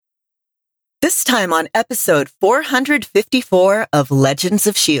This time on episode 454 of Legends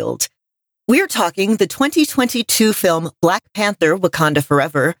of S.H.I.E.L.D., we're talking the 2022 film Black Panther: Wakanda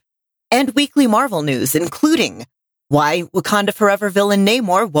Forever and weekly Marvel news, including why Wakanda Forever villain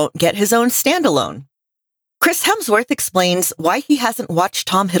Namor won't get his own standalone. Chris Hemsworth explains why he hasn't watched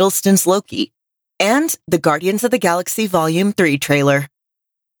Tom Hiddleston's Loki, and the Guardians of the Galaxy Volume 3 trailer.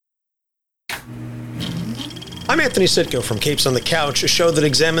 I'm Anthony Sitko from Capes on the Couch, a show that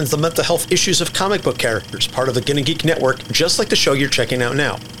examines the mental health issues of comic book characters, part of the Gonna Geek Network, just like the show you're checking out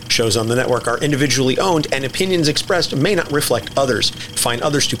now. Shows on the network are individually owned, and opinions expressed may not reflect others. Find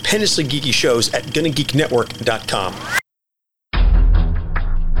other stupendously geeky shows at GonnaGeekNetwork.com.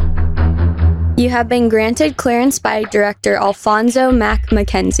 You have been granted clearance by director Alfonso Mack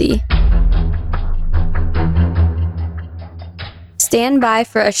Mackenzie. Stand by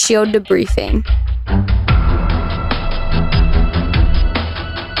for a S.H.I.E.L.D. debriefing.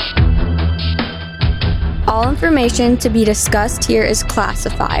 All information to be discussed here is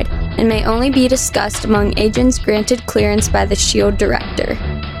classified and may only be discussed among agents granted clearance by the S.H.I.E.L.D. director.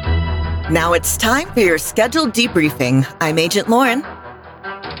 Now it's time for your scheduled debriefing. I'm Agent Lauren.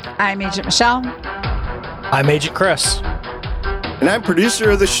 I'm Agent Michelle. I'm Agent Chris. And I'm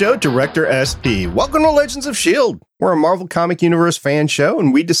producer of the show, Director SP. Welcome to Legends of S.H.I.E.L.D. We're a Marvel Comic Universe fan show,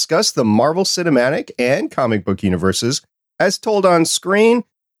 and we discuss the Marvel Cinematic and comic book universes as told on screen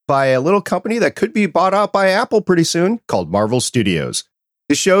by a little company that could be bought out by Apple pretty soon called Marvel Studios.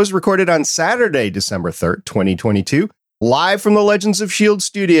 The show is recorded on Saturday, December 3rd, 2022, live from the Legends of S.H.I.E.L.D.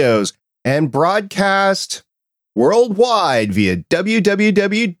 studios and broadcast worldwide via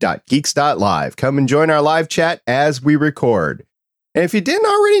www.geeks.live. Come and join our live chat as we record. And if you didn't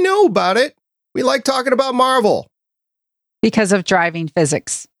already know about it, we like talking about Marvel. Because of driving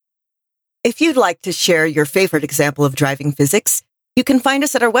physics. If you'd like to share your favorite example of driving physics, you can find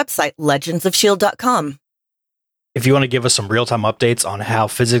us at our website, legendsofshield.com. If you want to give us some real-time updates on how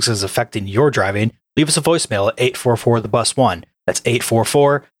physics is affecting your driving, leave us a voicemail at 844-THE-BUS-1. That's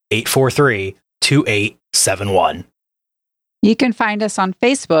 844-843-2871. You can find us on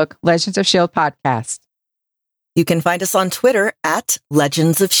Facebook, Legends of S.H.I.E.L.D. Podcast. You can find us on Twitter at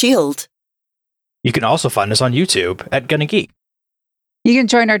Legends of S.H.I.E.L.D. You can also find us on YouTube at Gonna Geek. You can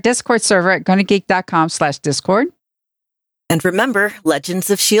join our Discord server at GonnaGeek.com/Discord. And remember, Legends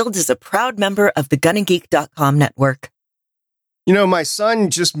of S.H.I.E.L.D. is a proud member of the GonnaGeek.com network. You know, my son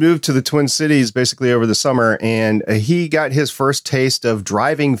just moved to the Twin Cities basically over the summer, and he got his first taste of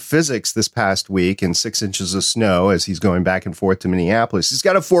driving physics this past week in 6 inches of snow as he's going back and forth to Minneapolis. He's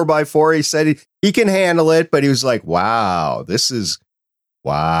got a 4x4. He said he can handle it, but he was like, wow.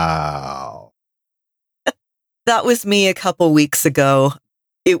 That was me a couple weeks ago.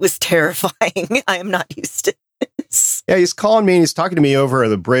 It was terrifying. I am not used to this. Yeah, he's calling me and he's talking to me over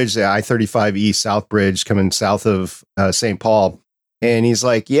the bridge, the I-35E South Bridge coming south of St. Paul. And he's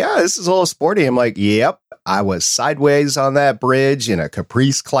like, yeah, this is a little sporty. I'm like, yep, I was sideways on that bridge in a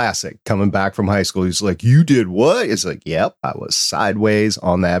Caprice Classic coming back from high school. He's like, you did what? It's like, yep, I was sideways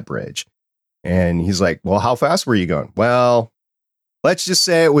on that bridge. And he's like, well, how fast were you going? Well, let's just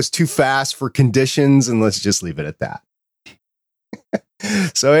say it was too fast for conditions, and let's just leave it at that.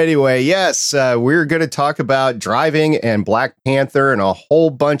 So anyway, yes, we're going to talk about driving and Black Panther and a whole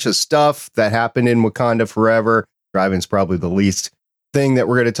bunch of stuff that happened in Wakanda Forever. Driving's probably the least thing that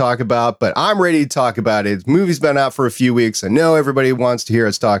we're going to talk about, but I'm ready to talk about it. The movie's been out for a few weeks. I know everybody wants to hear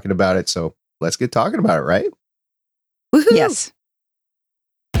us talking about it, so let's get talking about it, right? Woohoo! Yes.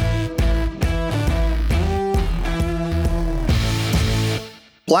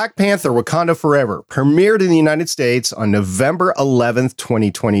 Black Panther: Wakanda Forever premiered in the United States on November 11th,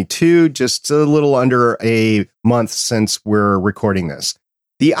 2022, just a little under a month since we're recording this.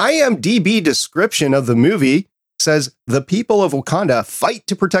 The IMDb description of the movie says the people of Wakanda fight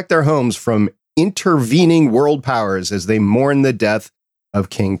to protect their homes from intervening world powers as they mourn the death of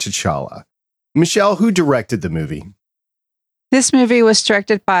King T'Challa. Michelle, who directed the movie? This movie was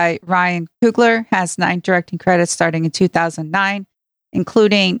directed by Ryan Coogler, has 9 directing credits starting in 2009.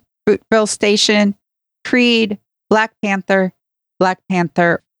 Including Fruitvale Station, Creed, Black Panther,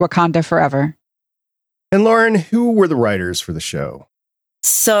 Wakanda Forever. And Lauren, who were the writers for the show?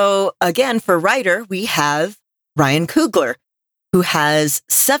 So again, for writer, we have Ryan Coogler, who has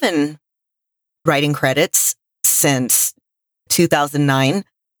 7 writing credits since 2009,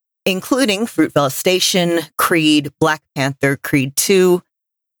 including Fruitvale Station, Creed, Black Panther, Creed 2,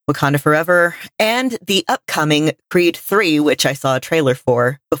 Wakanda Forever, and the upcoming Creed 3, which I saw a trailer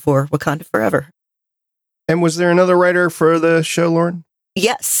for before Wakanda Forever. And was there another writer for the show, Lauren?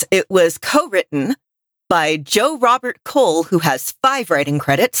 Yes, it was co-written by Joe Robert Cole, who has 5 writing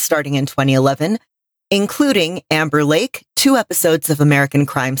credits starting in 2011, including Amber Lake, 2 episodes of American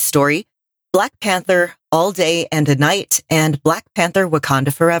Crime Story, Black Panther, All Day and a Night, and Black Panther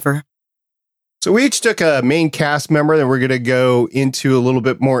Wakanda Forever. So we each took a main cast member that we're going to go into a little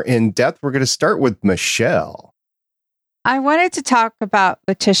bit more in depth. We're going to start with Michelle. I wanted to talk about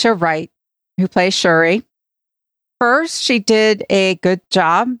Letitia Wright, who plays Shuri. First, she did a good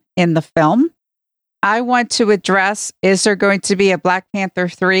job in the film. I want to address, is there going to be a Black Panther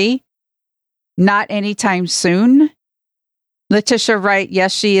 3? Not anytime soon. Letitia Wright,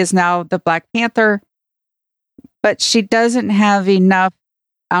 yes, she is now the Black Panther, but she doesn't have enough,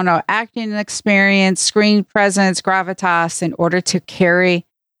 acting experience, screen presence, gravitas in order to carry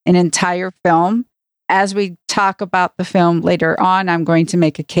an entire film. As we talk about the film later on, I'm going to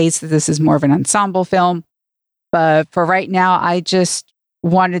make a case that this is more of an ensemble film. But for right now, I just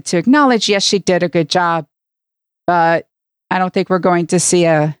wanted to acknowledge, yes, she did a good job, but I don't think we're going to see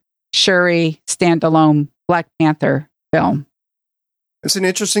a Shuri standalone Black Panther film. It's an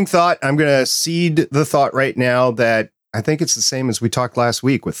interesting thought. I'm going to seed the thought right now that I think it's the same as we talked last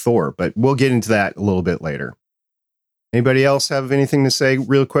week with Thor, but we'll get into that a little bit later. Anybody else have anything to say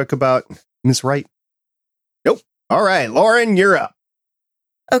real quick about Miss Wright? Nope. All right, Lauren, you're up.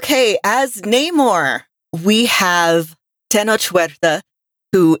 Okay, as Namor, we have Tenoch Huerta,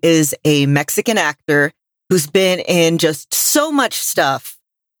 who is a Mexican actor who's been in just so much stuff,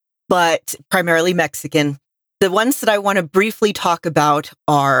 but primarily Mexican. The ones that I want to briefly talk about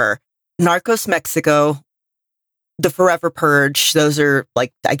are Narcos Mexico, The Forever Purge. Those are,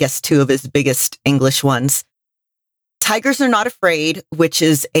 I guess, 2 of his biggest English ones. Tigers Are Not Afraid, which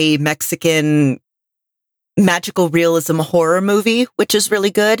is a Mexican magical realism horror movie, which is really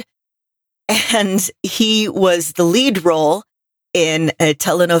good. And he was the lead role in a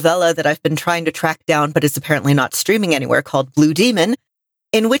telenovela that I've been trying to track down, but is apparently not streaming anywhere, called Blue Demon,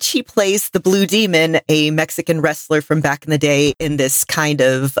 in which he plays the Blue Demon, a Mexican wrestler from back in the day, in this kind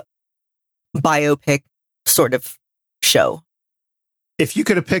of biopic sort of show. If you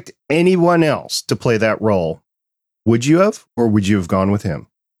could have picked anyone else to play that role, would you have, or would you have gone with him?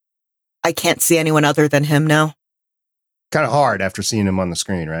 I can't see anyone other than him now. Kind of hard after seeing him on the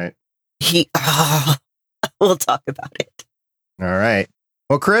screen, right? We'll talk about it. All right.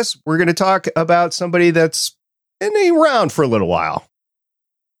 Well, Chris, we're going to talk about somebody that's been around for a little while.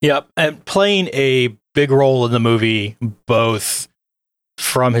 Yep. And playing a big role in the movie, both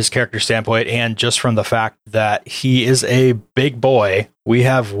from his character standpoint and just from the fact that he is a big boy, we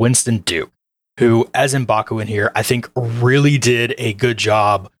have Winston Duke, who, as M'Baku in here, I think really did a good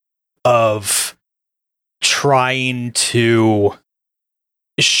job of trying to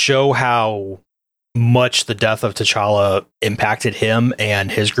show how much the death of T'Challa impacted him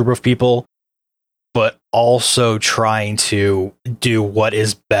and his group of people, but also trying to do what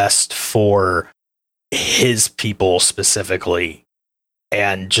is best for his people specifically.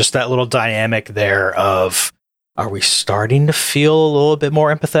 And just that little dynamic there of, are we starting to feel a little bit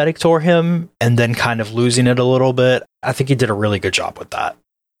more empathetic toward him and then kind of losing it a little bit? I think he did a really good job with that.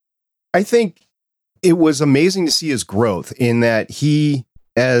 I think it was amazing to see his growth in that he,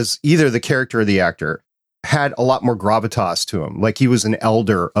 as either the character or the actor, had a lot more gravitas to him. Like he was an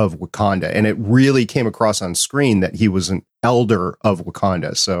elder of Wakanda, and it really came across on screen that he was an elder of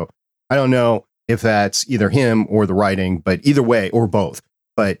Wakanda. So I don't know if that's either him or the writing, but either way, or both.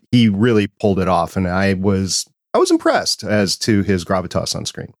 But he really pulled it off, and I was impressed as to his gravitas on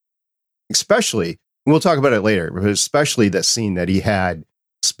screen. Especially, we'll talk about it later, but especially that scene that he had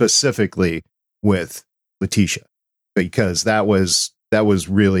specifically with Letitia, because that was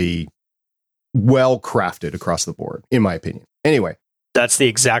really well crafted across the board, in my opinion. Anyway, that's the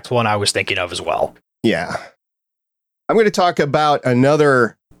exact one I was thinking of as well. Yeah. I'm going to talk about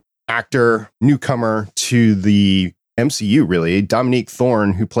another actor, newcomer to the MCU, really, Dominique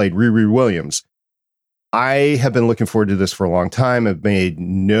Thorne, who played Riri Williams. I have been looking forward to this for a long time. I've made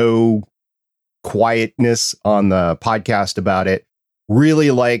no quietness on the podcast about it.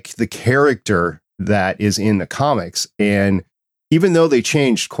 Really like the character that is in the comics. And even though they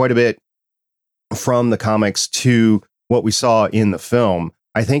changed quite a bit from the comics to what we saw in the film,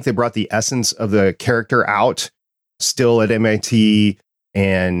 I think they brought the essence of the character out, still at MIT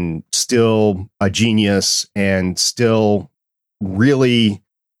and still a genius and still really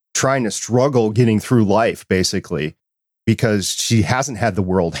trying to struggle getting through life, basically, because she hasn't had the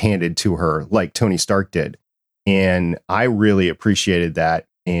world handed to her like Tony Stark did. And I really appreciated that.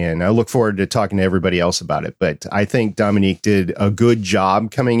 And I look forward to talking to everybody else about it. But I think Dominique did a good job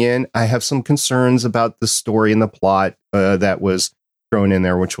coming in. I have some concerns about the story and the plot that was thrown in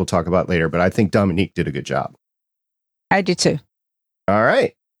there, which we'll talk about later. But I think Dominique did a good job. I do too. All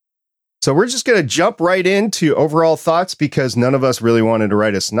right. So we're just going to jump right into overall thoughts because none of us really wanted to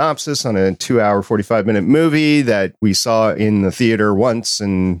write a synopsis on a 2-hour, 45-minute movie that we saw in the theater once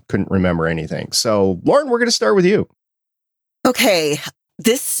and couldn't remember anything. So, Lauren, we're going to start with you. Okay.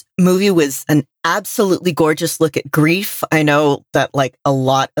 This movie was an absolutely gorgeous look at grief. I know that like a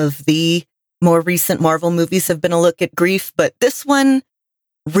lot of the more recent Marvel movies have been a look at grief, but this one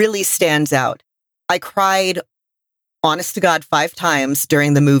really stands out. I cried, honest to God, 5 times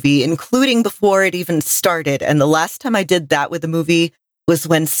during the movie, including before it even started. And the last time I did that with a movie was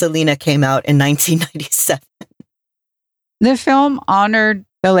when Selena came out in 1997. The film honored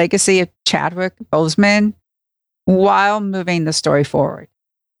the legacy of Chadwick Boseman while moving the story forward.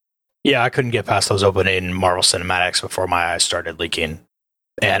 Yeah, I couldn't get past those opening Marvel cinematics before my eyes started leaking.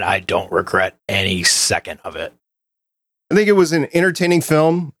 And I don't regret any second of it. I think it was an entertaining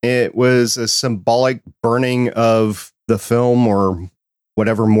film. It was a symbolic burning of the film or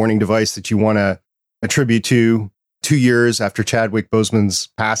whatever mourning device that you want to attribute to 2 years after Chadwick Boseman's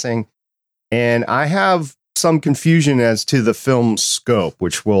passing. And I have some confusion as to the film's scope,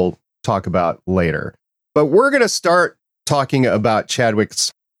 which we'll talk about later. But we're going to start talking about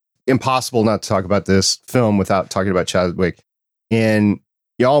Chadwick's. Impossible not to talk about this film without talking about Chadwick. And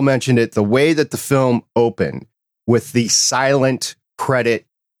y'all mentioned it, the way that the film opened with the silent credit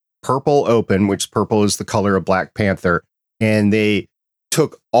purple open, which purple is the color of Black Panther. And they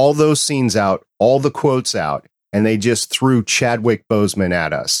took all those scenes out, all the quotes out, and they just threw Chadwick Boseman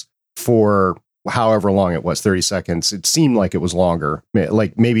at us for however long it was, 30 seconds. It seemed like it was longer,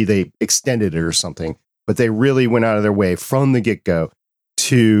 like maybe they extended it or something, but they really went out of their way from the get-go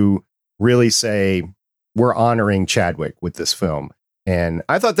to really say, we're honoring Chadwick with this film. And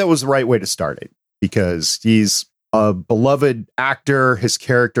I thought that was the right way to start it because he's a beloved actor. His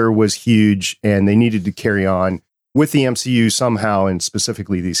character was huge and they needed to carry on with the MCU somehow, and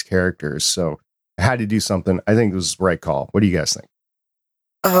specifically these characters. So I had to do something. I think it was the right call. What do you guys think?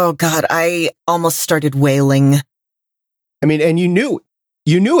 Oh, God, I almost started wailing. I mean, and you knew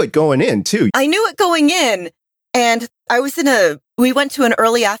it going in, too. I knew it going in. And we went to an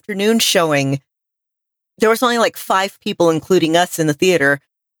early afternoon showing. There was only like 5 people, including us, in the theater.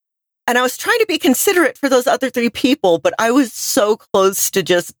 And I was trying to be considerate for those other 3 people, but I was so close to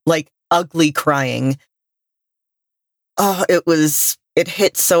just like ugly crying. Oh, it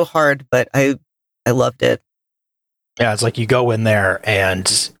hit so hard, but I loved it. Yeah, it's like you go in there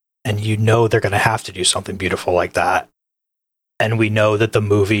and you know they're going to have to do something beautiful like that. And we know that the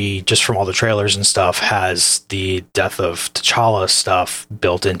movie, just from all the trailers and stuff, has the death of T'Challa stuff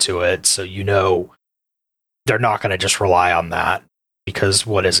built into it. So you know they're not going to just rely on that. Because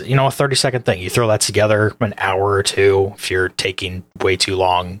what is it? You know, a 30-second thing. You throw that together an hour or two if you're taking way too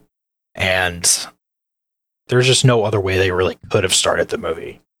long. And there's just no other way they really could have started the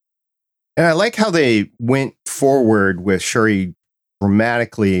movie. And I like how they went forward with Shuri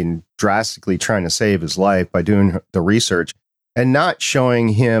dramatically and drastically trying to save his life by doing the research and not showing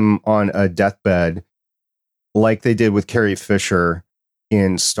him on a deathbed like they did with Carrie Fisher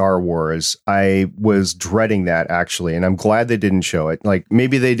in Star Wars. I was dreading that, actually, and I'm glad they didn't show it. Like,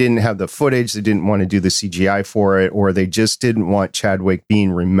 maybe they didn't have the footage, they didn't want to do the CGI for it, or they just didn't want Chadwick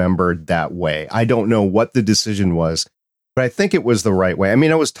being remembered that way. I don't know what the decision was, but I think it was the right way. I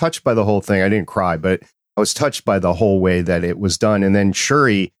mean, I was touched by the whole thing. I didn't cry, but I was touched by the whole way that it was done. And then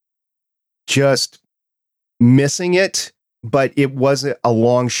Shuri just missing it, but it wasn't a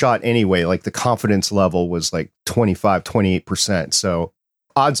long shot anyway. Like, the confidence level was like 25, 28%. So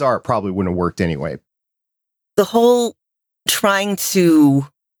odds are it probably wouldn't have worked anyway. The whole trying to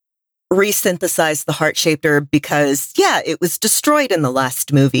resynthesize the heart-shaped herb because, yeah, it was destroyed in the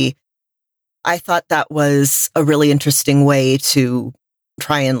last movie. I thought that was a really interesting way to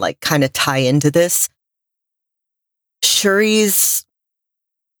try and like kind of tie into this. Shuri's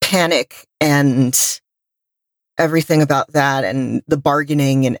panic and everything about that and the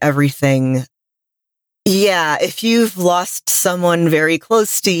bargaining and everything. Yeah, if you've lost someone very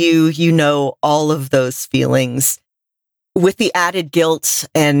close to you, you know all of those feelings with the added guilt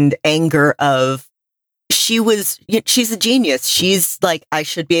and anger of she's a genius. She's like, I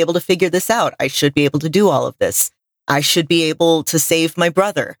should be able to figure this out. I should be able to do all of this. I should be able to save my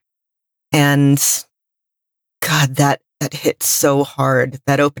brother. And God, that hit so hard.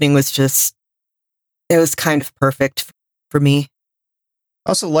 That opening was just, it was kind of perfect for me. I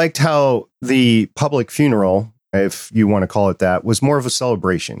also liked how the public funeral, if you want to call it that, was more of a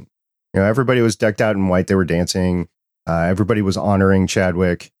celebration. You know, everybody was decked out in white. They were dancing. Everybody was honoring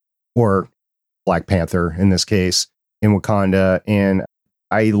Chadwick, or Black Panther in this case. in Wakanda. And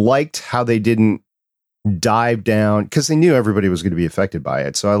I liked how they didn't dive down, because they knew everybody was going to be affected by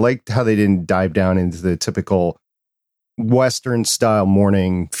it. So I liked how they didn't dive down into the typical Western style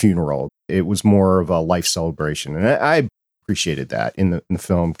mourning funeral. It was more of a life celebration. And I appreciated that in the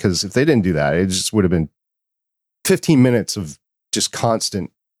film, because if they didn't do that, it just would have been 15 minutes of just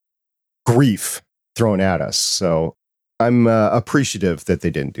constant grief thrown at us. So I'm appreciative that they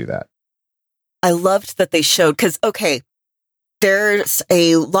didn't do that. I loved that they showed, because, okay, there's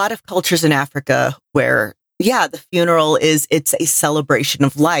a lot of cultures in Africa where, yeah, the funeral it's a celebration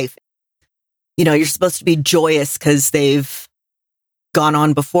of life. You know, you're supposed to be joyous because they've gone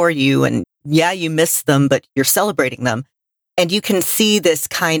on before you, and yeah, you miss them, but you're celebrating them. And you can see this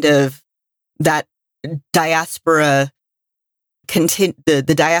kind of, that diaspora,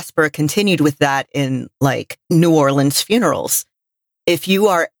 the diaspora continued with that in like New Orleans funerals. If you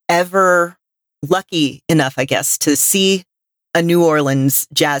are ever lucky enough, I guess, to see a New Orleans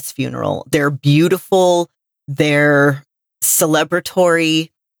jazz funeral, they're beautiful, they're celebratory.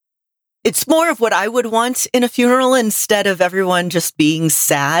 It's more of what I would want in a funeral instead of everyone just being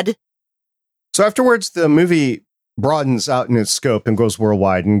sad. So afterwards, the movie broadens out in its scope and goes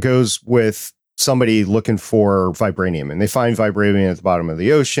worldwide, and goes with somebody looking for vibranium. And they find vibranium at the bottom of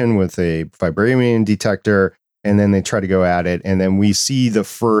the ocean with a vibranium detector, and then they try to go at it. And then we see the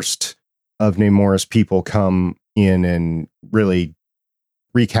first of Namor's people come in and really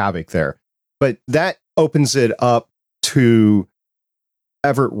wreak havoc there. But that opens it up to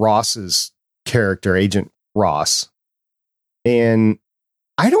Everett Ross's character, Agent Ross. And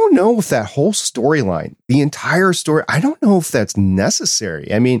I don't know if that whole storyline, the entire story, I don't know if that's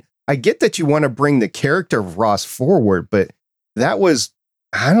necessary. I mean, I get that you want to bring the character of Ross forward, but that was,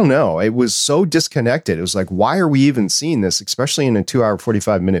 I don't know, it was so disconnected. It was like, why are we even seeing this, especially in a 2-hour,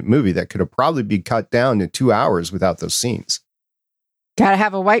 45-minute movie that could have probably been cut down to 2 hours without those scenes? Gotta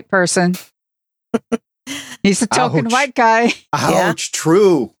have a white person. He's a token white guy. Ouch, Yeah.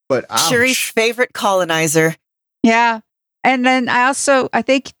 true, but ouch. Shuri's favorite colonizer. Yeah. And then I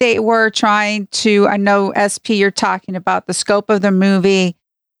think they were trying to, I know SP, you're talking about the scope of the movie,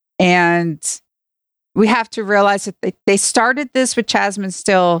 and we have to realize that they started this with Chasman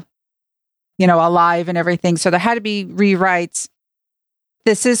still, alive and everything. So there had to be rewrites.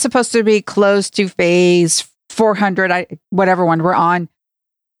 This is supposed to be close to phase 400, whatever one we're on.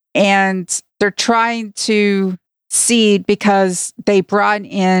 And they're trying to seed, because they brought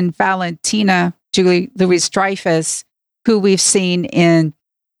in Valentina, Julie Louis-Dreyfus, who we've seen in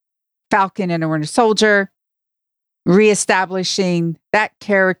Falcon and the Winter Soldier, reestablishing that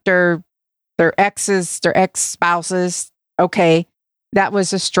character, their ex-spouses. Okay, that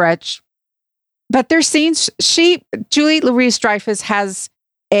was a stretch. But their scenes, Julie Louis-Dreyfus has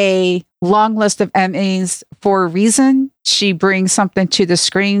a long list of Emmys for a reason. She brings something to the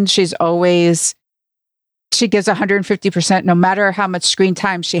screen. She gives 150%, no matter how much screen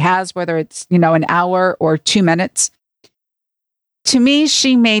time she has, whether it's, an hour or 2 minutes. To me,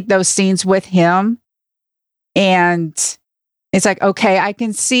 she made those scenes with him, and it's like, okay, I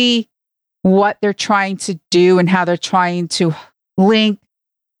can see what they're trying to do and how they're trying to link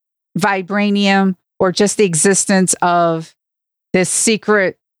vibranium, or just the existence of this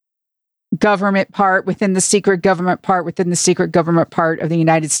secret government part within the secret government part within the secret government part of the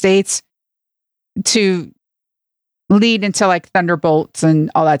United States, to lead into like Thunderbolts and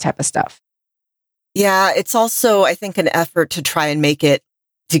all that type of stuff. Yeah, it's also, I think, an effort to try and make it,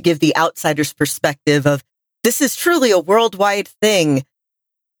 to give the outsider's perspective of, this is truly a worldwide thing,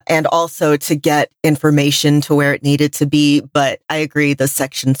 and also to get information to where it needed to be. But I agree, those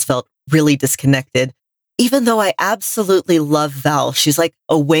sections felt really disconnected. Even though I absolutely love Val, she's like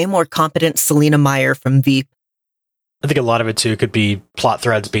a way more competent Selena Meyer from Veep. I think a lot of it too could be plot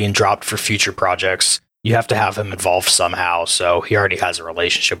threads being dropped for future projects. You have to have him involved somehow, so he already has a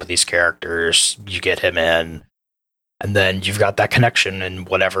relationship with these characters. You get him in, and then you've got that connection and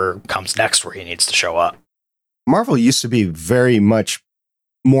whatever comes next where he needs to show up. Marvel used to be very much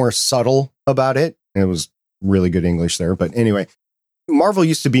more subtle about it. It was really good English there, but anyway, Marvel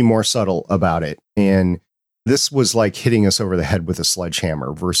used to be more subtle about it, and this was like hitting us over the head with a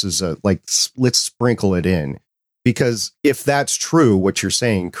sledgehammer versus let's sprinkle it in. Because if that's true, what you're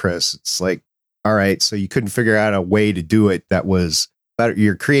saying, Chris, it's like, all right, so you couldn't figure out a way to do it that was better.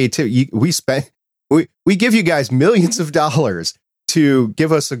 Your creativity, we give you guys millions of dollars to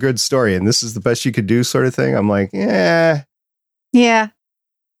give us a good story, and this is the best you could do, sort of thing. I'm like, yeah.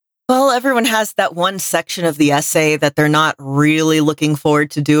 Well, everyone has that one section of the essay that they're not really looking forward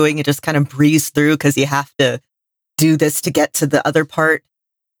to doing. You just kind of breeze through because you have to do this to get to the other part.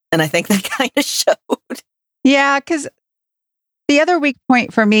 And I think that kind of showed. Yeah, because the other weak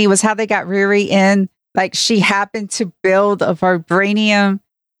point for me was how they got Riri in. Like, she happened to build a vibranium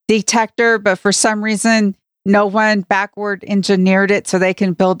detector, but for some reason, no one backward engineered it so they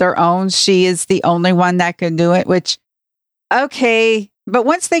can build their own. She is the only one that can do it, which, okay. But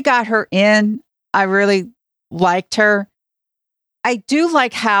once they got her in, I really liked her. I do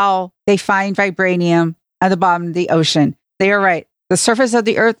like how they find vibranium at the bottom of the ocean. They are right. The surface of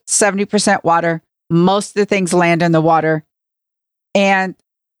the earth, 70% water. Most of the things land in the water. And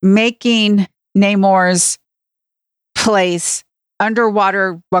making Namor's place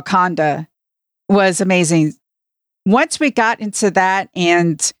underwater Wakanda was amazing. Once we got into that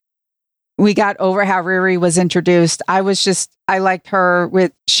and we got over how Riri was introduced, I liked her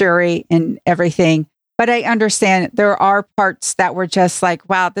with Shuri and everything. But I understand there are parts that were just like,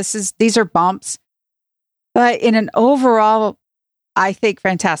 wow, these are bumps. But in an overall, I think,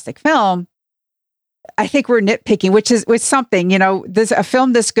 fantastic film, I think we're nitpicking, which is something, a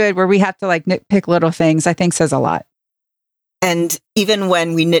film this good where we have to like nitpick little things, I think says a lot. And even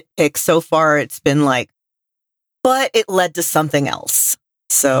when we nitpick so far, it's been like, but it led to something else.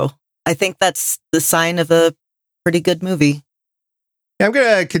 So I think that's the sign of a pretty good movie. Yeah, I'm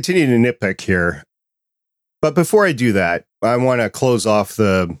going to continue to nitpick here. But before I do that, I want to close off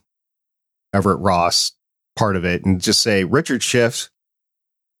the Everett Ross part of it and just say Richard Schiff,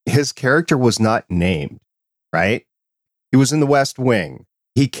 his character was not named, right? He was in the West Wing.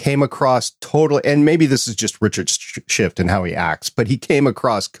 He came across totally, and maybe this is just Richard Schiff and how he acts, but he came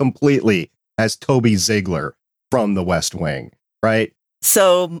across completely as Toby Ziegler from the West Wing, right?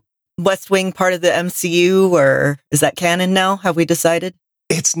 So West Wing part of the MCU, or is that canon now? Have we decided?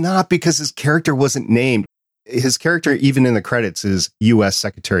 It's not, because his character wasn't named. His character, even in the credits, is U.S.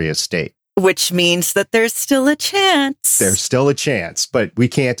 Secretary of State. Which means that there's still a chance. There's still a chance, but we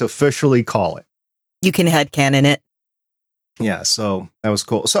can't officially call it. You can headcanon it. Yeah, so that was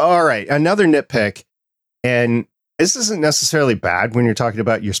cool. So, all right, another nitpick, and this isn't necessarily bad when you're talking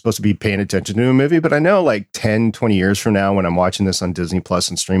about you're supposed to be paying attention to a movie, but I know like 10, 20 years from now when I'm watching this on Disney Plus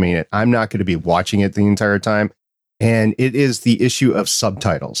and streaming it, I'm not going to be watching it the entire time, and it is the issue of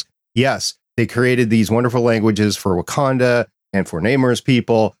subtitles. Yes, they created these wonderful languages for Wakanda and for Namor's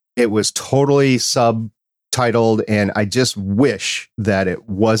people. It was totally subtitled, and I just wish that it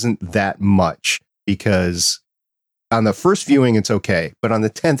wasn't that much, because on the first viewing, it's okay, but on the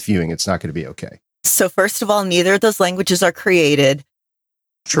 10th viewing, it's not going to be okay. So first of all, neither of those languages are created.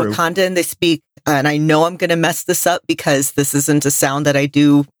 True. Wakandan, they speak, and I know I'm going to mess this up because this isn't a sound that I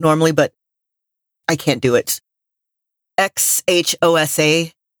do normally, but I can't do it.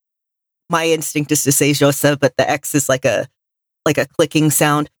 XHOSA. My instinct is to say Josa, but the X is like a clicking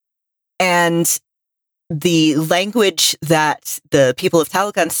sound. And the language that the people of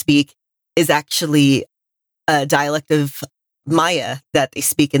Talokan speak is actually a dialect of Maya that they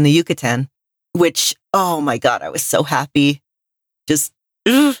speak in the Yucatan, which, oh my God, I was so happy. Just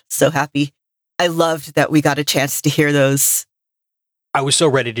so happy. I loved that we got a chance to hear those. I was so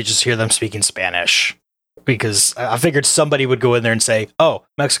ready to just hear them speaking Spanish, because I figured somebody would go in there and say, oh,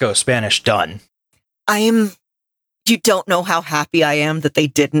 Mexico, Spanish, done. You don't know how happy I am that they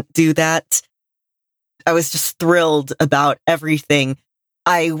didn't do that. I was just thrilled about everything.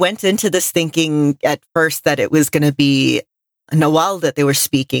 I went into this thinking at first that it was going to be Nahuatl that they were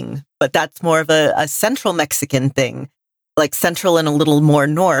speaking, but that's more of a central Mexican thing, like central and a little more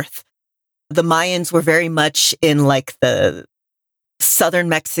north. The Mayans were very much in like the southern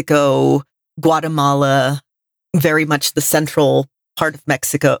Mexico, Guatemala, very much the central part of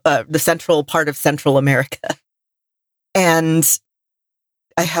Mexico, the central part of Central America. And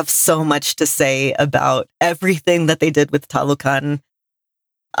I have so much to say about everything that they did with Talokan.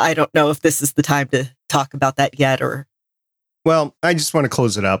 I don't know if this is the time to talk about that yet, or... Well, I just want to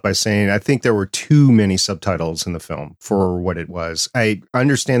close it out by saying I think there were too many subtitles in the film for what it was. I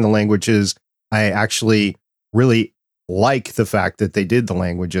understand the languages. I actually really like the fact that they did the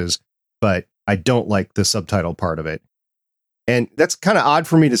languages, but I don't like the subtitle part of it. And that's kind of odd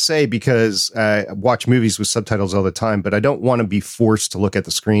for me to say, because I watch movies with subtitles all the time, but I don't want to be forced to look at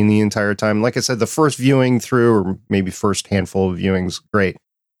the screen the entire time. Like I said, the first viewing through, or maybe first handful of viewings, great.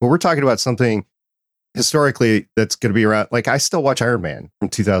 But we're talking about something historically that's going to be around. Like, I still watch Iron Man from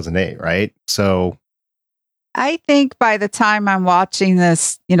 2008, right? So I think by the time I'm watching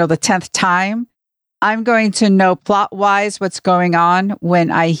this, the 10th time, I'm going to know plot-wise what's going on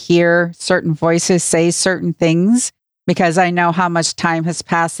when I hear certain voices say certain things, because I know how much time has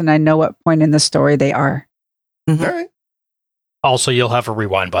passed and I know what point in the story they are. Mm-hmm. All right. Also, you'll have a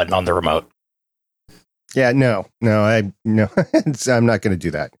rewind button on the remote. Yeah, no, I'm not going to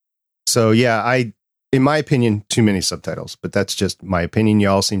do that. So yeah, in my opinion, too many subtitles, but that's just my opinion.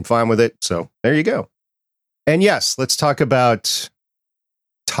 Y'all seem fine with it. So there you go. And yes, let's talk about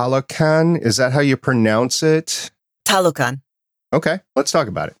Talokan. Is that how you pronounce it? Talokan. Okay, let's talk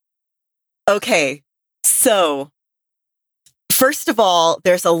about it. Okay, so first of all,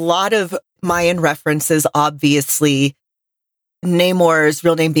 there's a lot of Mayan references, obviously. Namor's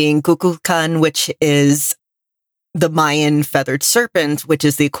real name being Kukulkan, which is the Mayan feathered serpent, which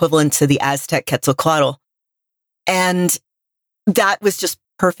is the equivalent to the Aztec Quetzalcoatl. And that was just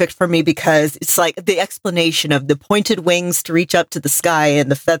perfect for me because it's like the explanation of the pointed wings to reach up to the sky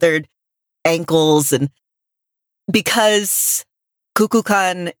and the feathered ankles. And because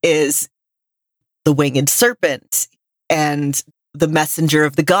Kukulkan is the winged serpent and the messenger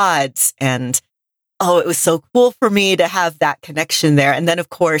of the gods. And it was so cool for me to have that connection there. And then, of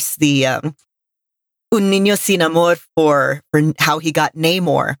course, the Un Niño Sin Amor for how he got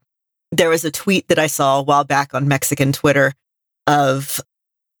Namor. There was a tweet that I saw a while back on Mexican Twitter of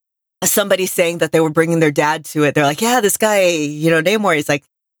somebody saying that they were bringing their dad to it. They're like, yeah, this guy, Namor, he's like,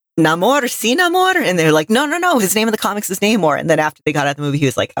 Namor, Sin Amor? And they're like, no, his name in the comics is Namor. And then after they got out of the movie, he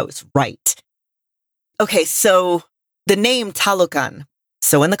was like, I was right. Okay, so the name Talokan.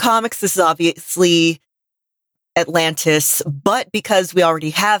 So in the comics, this is obviously Atlantis, but because we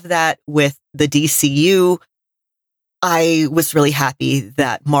already have that with the DCU, I was really happy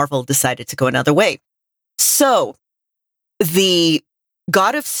that Marvel decided to go another way. So the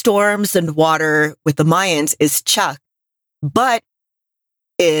god of storms and water with the Mayans is Chak, but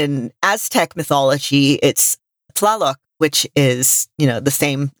in Aztec mythology, it's Tlaloc, which is,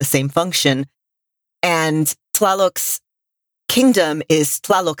 the same function. And Tlaloc's kingdom is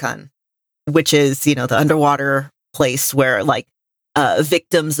Tlalocan, which is, the underwater place where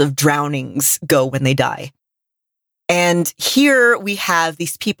victims of drownings go when they die. And here we have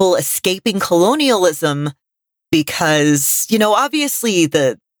these people escaping colonialism because, obviously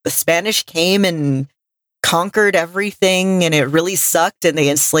the Spanish came and conquered everything and it really sucked and they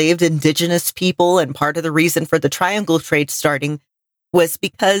enslaved indigenous people. And part of the reason for the triangle trade starting was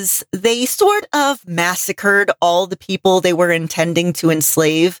because they sort of massacred all the people they were intending to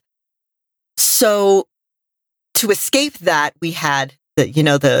enslave. So to escape that, we had the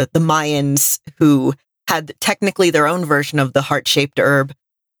Mayans who had technically their own version of the heart-shaped herb,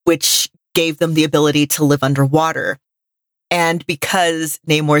 which gave them the ability to live underwater. And because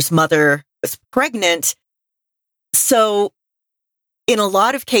Namor's mother was pregnant, so in a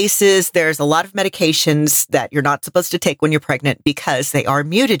lot of cases, there's a lot of medications that you're not supposed to take when you're pregnant because they are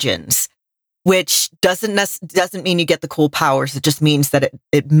mutagens, which doesn't mean you get the cool powers. It just means that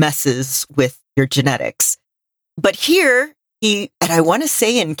it messes with your genetics. But here, and I want to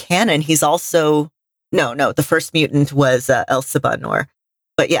say in canon, he's also, no, the first mutant was El Sabanor.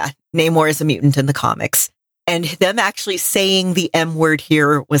 But yeah, Namor is a mutant in the comics. And them actually saying the M word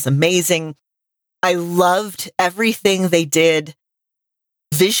here was amazing. I loved everything they did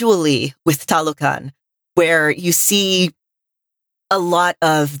visually with Talokan, where you see a lot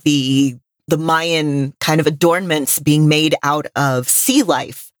of the Mayan kind of adornments being made out of sea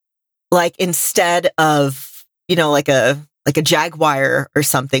life. Like instead of, like a jaguar or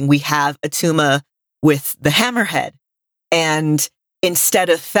something, we have a Tuma with the hammerhead. And instead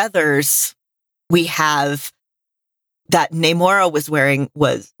of feathers, we have that Namora was wearing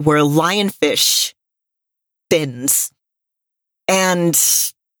were lionfish fins. And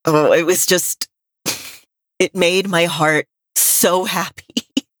it was just, it made my heart so happy.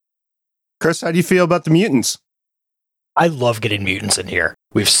 Chris, how do you feel about the mutants? I love getting mutants in here.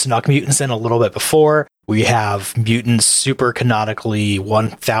 We've snuck mutants in a little bit before. We have mutants super canonically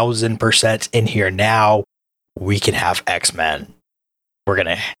 1000% in here now. We can have X-Men.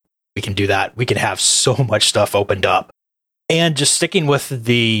 We can do that. We can have so much stuff opened up. And just sticking with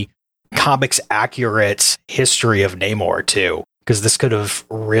the comics accurate history of Namor too, because this could have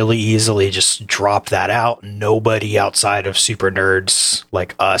really easily just dropped that out. Nobody outside of super nerds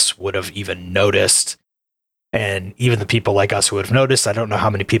like us would have even noticed. And even the people like us who would have noticed, I don't know how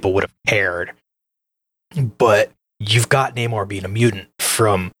many people would have cared. But you've got Namor being a mutant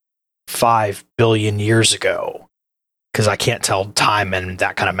from 5 billion years ago, because I can't tell time and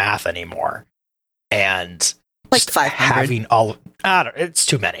that kind of math anymore. And like 500. Having it's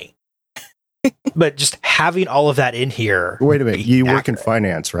too many. But just having all of that in here. Wait a minute, you work in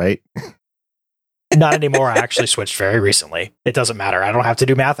finance, right? Not anymore. I actually switched very recently. It doesn't matter. I don't have to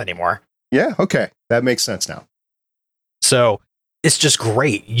do math anymore. Yeah, okay. That makes sense now. So it's just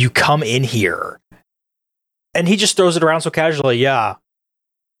great. You come in here and he just throws it around so casually. Yeah,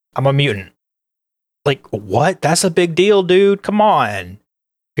 I'm a mutant. Like, what? That's a big deal, dude. Come on.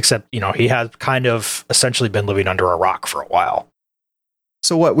 except, he has kind of essentially been living under a rock for a while.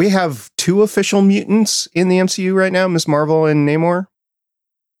 So what, we have 2 official mutants in the MCU right now, Ms. Marvel and Namor?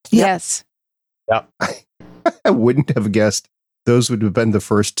 Yes. Yep. I wouldn't have guessed those would have been the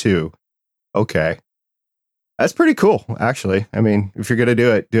first 2. Okay. That's pretty cool, actually. I mean, if you're going to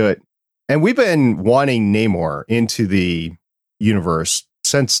do it, do it. And we've been wanting Namor into the universe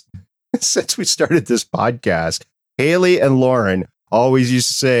since we started this podcast. Haley and Lauren always used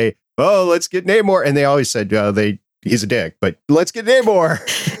to say, "Oh, let's get Namor," and they always said, he's a dick, but let's get Namor."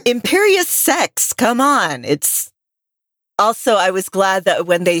 Imperious sex, come on. It's also, I was glad that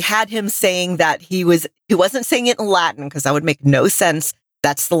when they had him saying that he wasn't saying it in Latin, because that would make no sense.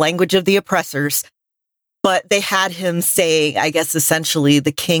 That's the language of the oppressors. But they had him saying, I guess, essentially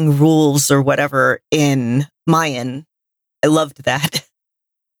the king rules or whatever in Mayan. I loved that.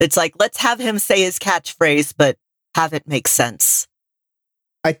 It's like, let's have him say his catchphrase, but have it make sense.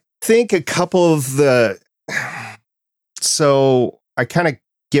 I think a couple of so I kind of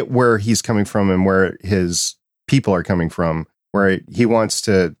get where he's coming from and where his people are coming from, where he wants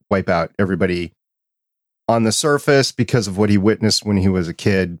to wipe out everybody on the surface because of what he witnessed when he was a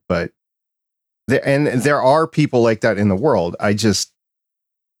kid. But there are people like that in the world.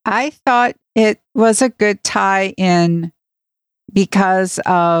 I thought it was a good tie-in because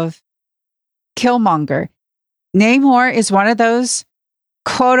of Killmonger. Namor is one of those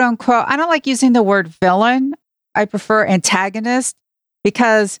quote unquote, I don't like using the word villain. I prefer antagonist,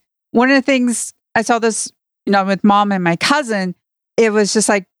 because one of the things I saw this, with mom and my cousin, it was just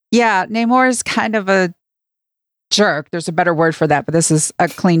like, yeah, Namor is kind of a jerk. There's a better word for that, but this is a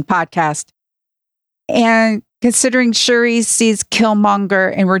clean podcast. And considering Shuri sees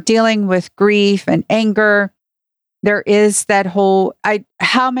Killmonger and we're dealing with grief and anger, there is that whole,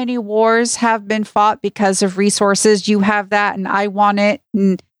 how many wars have been fought because of resources? You have that and I want it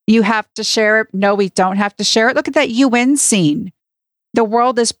and you have to share it. No, we don't have to share it. Look at that UN scene. The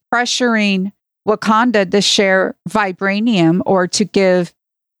world is pressuring Wakanda to share vibranium or to give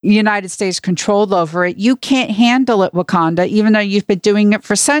United States control over it. You can't handle it, Wakanda, even though you've been doing it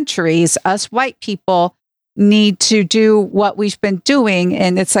for centuries. Us white people need to do what we've been doing.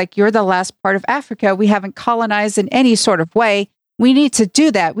 And it's like, you're the last part of Africa. We haven't colonized in any sort of way. We need to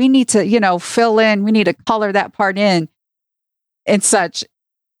do that. We need to, fill in. We need to color that part in and such.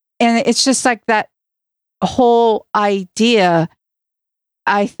 And it's just like that whole idea.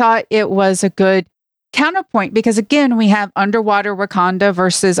 I thought it was a good counterpoint because, again, we have underwater Wakanda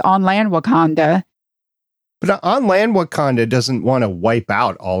versus on land Wakanda. But on land Wakanda doesn't want to wipe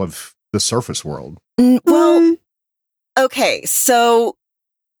out all of the surface world. Well, okay, so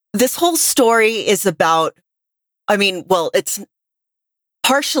this whole story is about, it's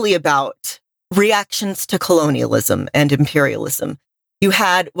partially about reactions to colonialism and imperialism. You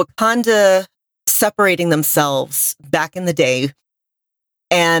had Wakanda separating themselves back in the day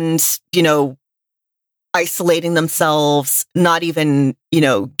and, isolating themselves, not even,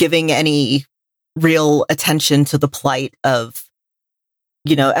 giving any real attention to the plight of,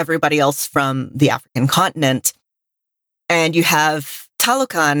 everybody else from the African continent. And you have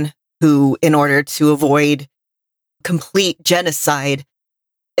Talokan, who, in order to avoid complete genocide,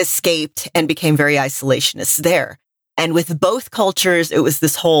 escaped and became very isolationist there. And with both cultures, it was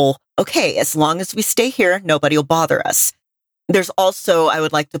this whole, okay, as long as we stay here, nobody will bother us. There's also, I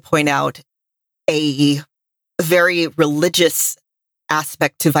would like to point out, a very religious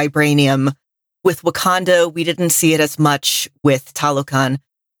aspect to vibranium. With Wakanda, we didn't see it as much with Talokan.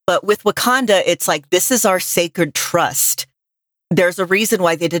 But with Wakanda, it's like, this is our sacred trust. There's a reason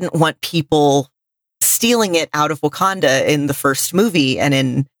why they didn't want people stealing it out of Wakanda in the first movie and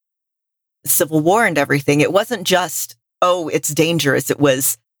in Civil War and everything. It wasn't just, oh, it's dangerous. It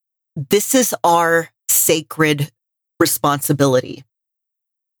was, this is our sacred responsibility.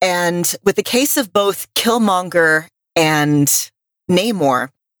 And with the case of both Killmonger and Namor,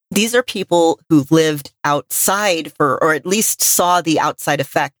 these are people who lived outside or at least saw the outside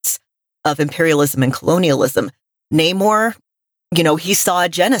effects of imperialism and colonialism. Namor, he saw a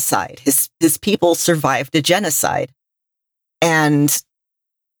genocide. His people survived a genocide. And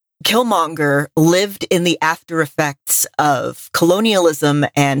Killmonger lived in the after effects of colonialism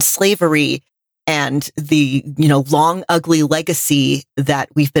and slavery and the, long, ugly legacy that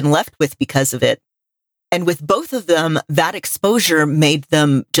we've been left with because of it. And with both of them, that exposure made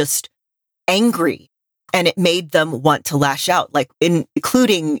them just angry, and it made them want to lash out,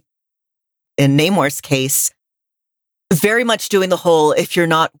 including in Namor's case, very much doing the whole, if you're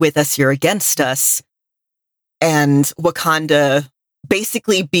not with us, you're against us. And Wakanda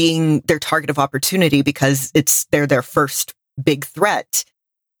basically being their target of opportunity because they're their first big threat.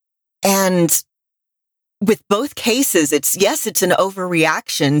 And with both cases, it's an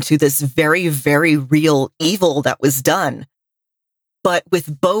overreaction to this very, very real evil that was done. But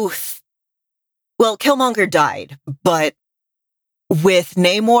with both, well, Killmonger died, but with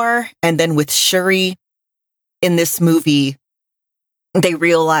Namor and then with Shuri in this movie, they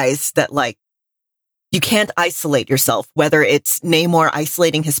realized that, like, you can't isolate yourself, whether it's Namor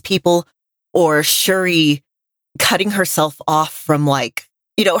isolating his people or Shuri cutting herself off from, like,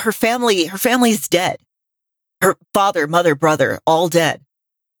 you know, her family's dead. Her father, mother, brother, all dead.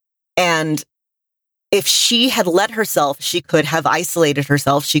 And if she had let herself, she could have isolated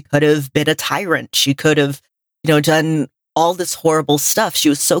herself. She could have been a tyrant. She could have, you know, done all this horrible stuff. She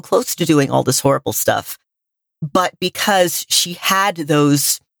was so close to doing all this horrible stuff. But because she had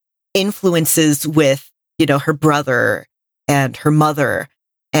those influences with, you know, her brother and her mother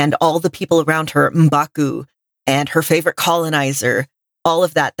and all the people around her, M'Baku, and her favorite colonizer, all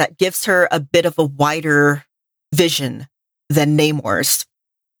of that, that gives her a bit of a wider vision than Namor's,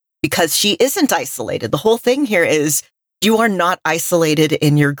 because she isn't isolated. The whole thing here is you are not isolated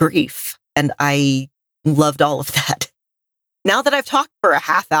in your grief. And I loved all of that. Now that I've talked for a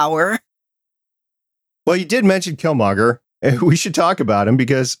half hour. Well, you did mention Killmonger. We should talk about him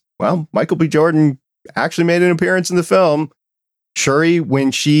because, well, Michael B. Jordan actually made an appearance in the film. Shuri,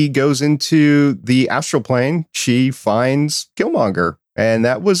 when she goes into the astral plane, she finds Killmonger. And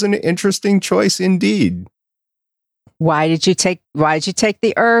that was an interesting choice indeed. Why did you take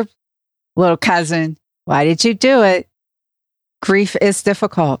the herb, little cousin? Why did you do it? Grief is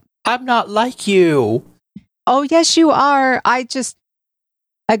difficult. I'm not like you. Oh, yes, you are.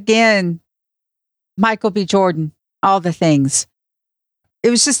 Again, Michael B. Jordan, all the things.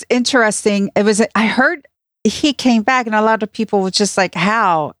 It was just interesting. I heard he came back and a lot of people were just like,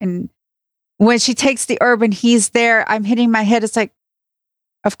 how? And when she takes the herb and he's there, I'm hitting my head. It's like,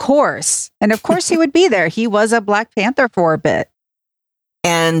 of course. And of course he would be there. He was a Black Panther for a bit.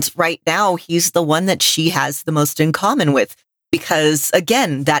 And right now he's the one that she has the most in common with because,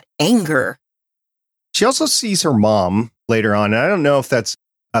 again, that anger. She also sees her mom later on. And I don't know if that's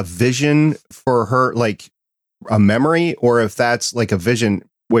a vision for her, like a memory, or if that's like a vision,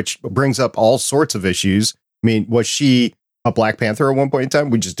 which brings up all sorts of issues. I mean, was she a Black Panther at one point in time?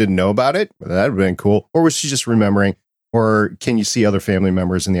 We just didn't know about it. That would have been cool. Or was she just remembering? Or can you see other family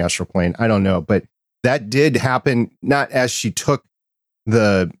members in the astral plane? I don't know. But that did happen, not as she took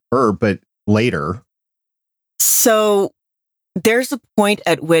the herb, but later. So there's a point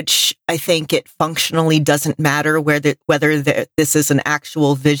at which I think it functionally doesn't matter whether this is an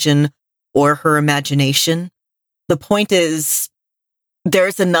actual vision or her imagination. The point is,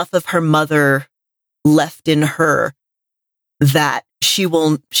 there's enough of her mother left in her that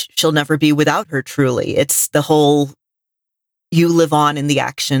she'll never be without her, truly. It's the whole, you live on in the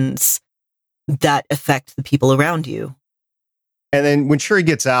actions that affect the people around you. And then when Shuri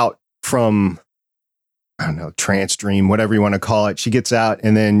gets out from, I don't know, trance dream, whatever you want to call it, she gets out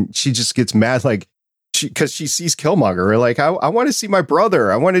and then she just gets mad, like, because she sees Killmonger. Like, I want to see my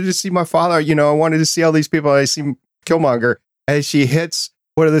brother. I wanted to see my father. You know, I wanted to see all these people. I see Killmonger. As she hits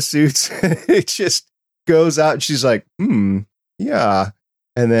one of the suits, it just goes out. And she's like, yeah.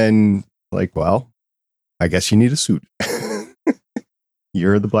 And then, like, well, I guess you need a suit.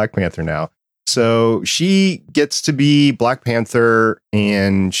 You're the Black Panther now. So she gets to be Black Panther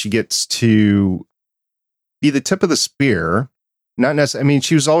and she gets to be the tip of the spear. Not necessarily, I mean,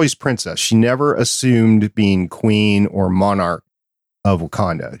 she was always princess. She never assumed being queen or monarch of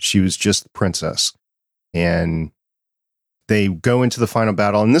Wakanda. She was just the princess. And they go into the final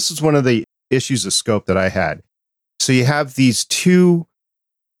battle. And this is one of the issues of scope that I had. So you have these two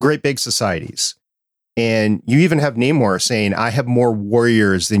great big societies. And you even have Namor saying, I have more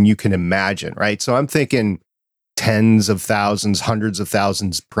warriors than you can imagine, right? So I'm thinking tens of thousands, hundreds of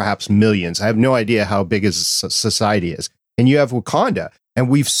thousands, perhaps millions. I have no idea how big a society is. And you have Wakanda. And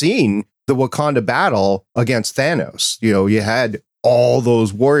we've seen the Wakanda battle against Thanos. You know, you had all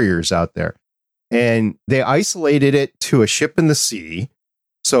those warriors out there. And they isolated it to a ship in the sea.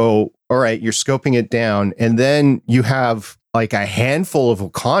 So, all right, you're scoping it down. And then you have like a handful of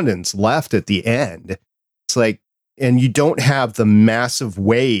Wakandans left at the end. It's like, and you don't have the massive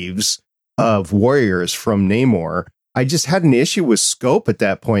waves of warriors from Namor. I just had an issue with scope at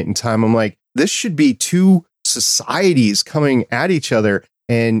that point in time. I'm like, this should be two societies coming at each other,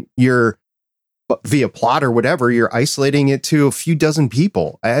 and you're via plot or whatever, you're isolating it to a few dozen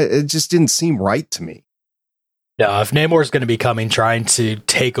people. It just didn't seem right to me. No, if Namor is going to be coming trying to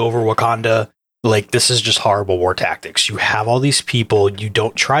take over Wakanda, like, this is just horrible war tactics. You have all these people, you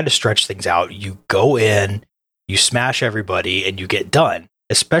don't try to stretch things out. You go in, you smash everybody, and you get done.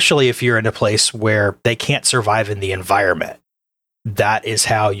 especially if you're in a place where they can't survive in the environment. That is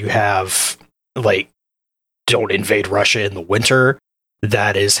how you have, like, don't invade Russia in the winter.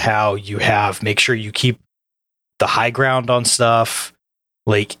 That is how you have, make sure you keep the high ground on stuff.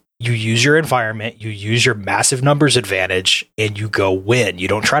 Like, you use your environment, you use your massive numbers advantage, and you go win. You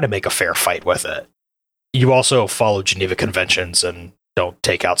don't try to make a fair fight with it. You also follow Geneva Conventions and don't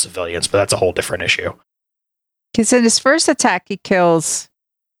take out civilians, but that's a whole different issue. Because in his first attack, he kills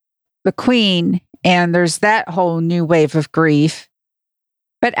the queen, and there's that whole new wave of grief.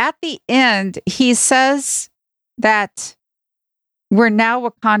 But at the end, he says that we're now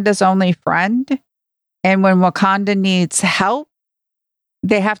Wakanda's only friend. And when Wakanda needs help,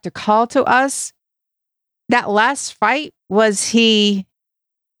 they have to call to us. That last fight, was he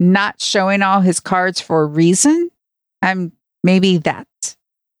not showing all his cards for a reason? Maybe that.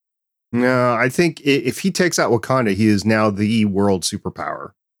 No, I think if he takes out Wakanda, he is now the world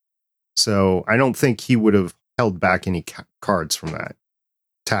superpower. So I don't think he would have held back any cards from that,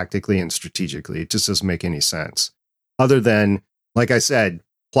 tactically and strategically. It just doesn't make any sense. Other than, like I said,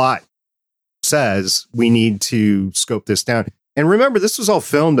 plot says we need to scope this down. And remember, this was all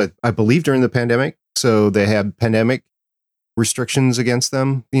filmed, I believe, during the pandemic. So they had pandemic restrictions against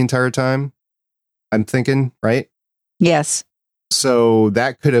them the entire time. I'm thinking, right? Yes. So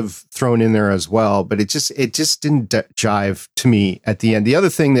that could have thrown in there as well, but it just didn't jive to me at the end. The other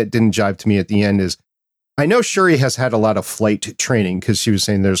thing that didn't jive to me at the end is, I know Shuri has had a lot of flight training, because she was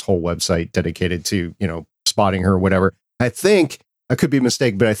saying there's a whole website dedicated to, spotting her or whatever. I think, I could be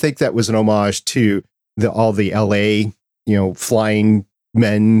mistaken, but I think that was an homage to all the LA, flying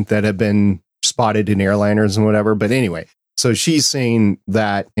men that have been spotted in airliners and whatever. But anyway, so she's saying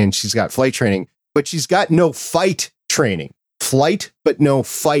that, and she's got flight training, but she's got no fight training. Flight, but no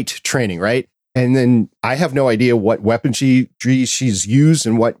fight training, right? And then I have no idea what weaponry she's used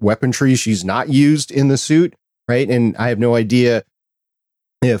and what weaponry she's not used in the suit, right? And I have no idea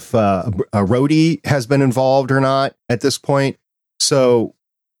if a Rhodey has been involved or not at this point. So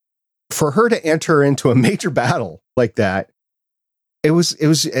for her to enter into a major battle like that, there's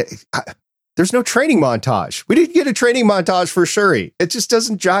no training montage. We didn't get a training montage for Shuri. It just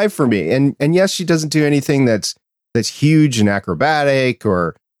doesn't jive for me. And yes, she doesn't do anything that's huge and acrobatic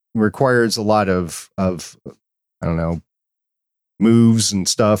or requires a lot of I don't know, moves and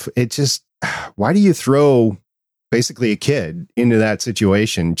stuff. It just, why do you throw basically a kid into that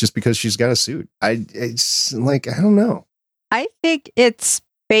situation just because she's got a suit? It's like, I don't know. I think it's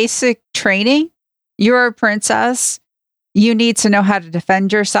basic training. You're a princess. You need to know how to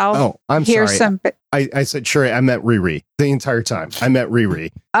defend yourself. Oh, I'm sorry. I said Shuri. I meant Riri the entire time. I meant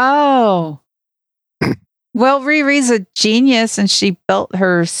Riri. Oh. Well, Riri's a genius and she built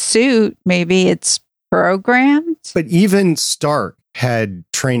her suit. Maybe it's programmed. But even Stark had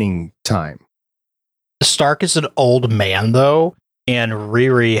training time. Stark is an old man, though, and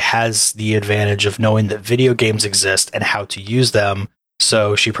Riri has the advantage of knowing that video games exist and how to use them.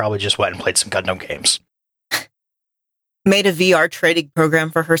 So she probably just went and played some Gundam games. Made a VR trading program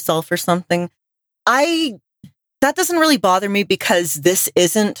for herself or something. That doesn't really bother me because this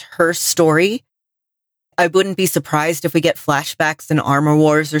isn't her story. I wouldn't be surprised if we get flashbacks in Armor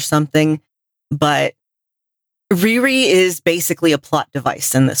Wars or something, but Riri is basically a plot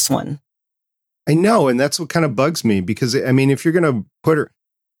device in this one. I know, and that's what kind of bugs me, because, I mean, if you're going to put her,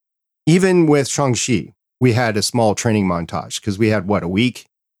 even with Shang-Chi, we had a small training montage, because we had, a week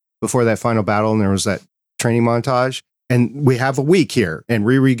before that final battle, and there was that training montage, and we have a week here, and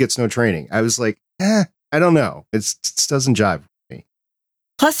Riri gets no training. I was like, I don't know. It doesn't jive.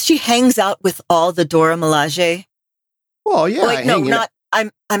 Plus, she hangs out with all the Dora Milaje. Well, yeah. Wait, no, not.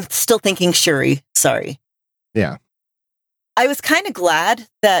 I'm still thinking Shuri. Sorry. Yeah. I was kind of glad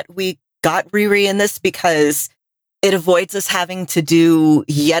that we got Riri in this because it avoids us having to do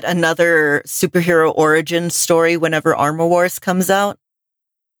yet another superhero origin story whenever Armor Wars comes out.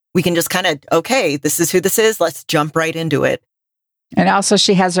 We can just kind of, okay, this is who this is. Let's jump right into it. And also,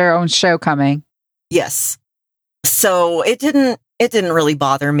 she has her own show coming. Yes. So it didn't really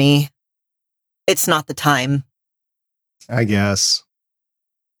bother me. It's not the time. I guess.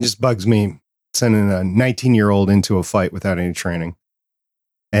 It just bugs me sending a 19-year-old into a fight without any training.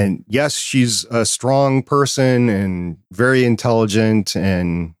 And yes, she's a strong person and very intelligent,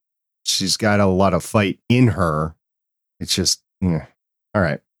 and she's got a lot of fight in her. It's just, all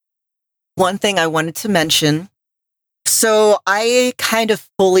right. One thing I wanted to mention. So I kind of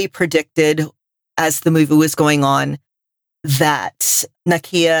fully predicted as the movie was going on that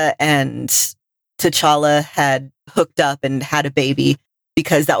Nakia and T'Challa had hooked up and had a baby,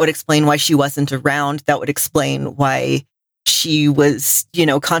 because that would explain why she wasn't around. That would explain why she was,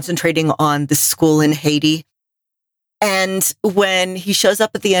 concentrating on the school in Haiti. And when he shows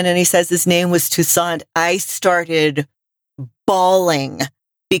up at the end and he says his name was Toussaint, I started bawling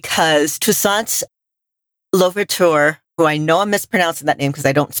because Toussaint Louverture, who I know I'm mispronouncing that name because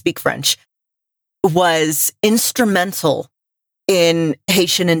I don't speak French, was instrumental in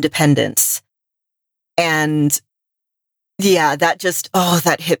Haitian independence. And yeah,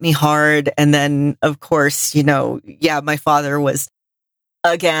 that hit me hard. And then, of course, my father was,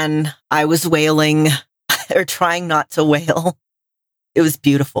 again, I was wailing or trying not to wail. It was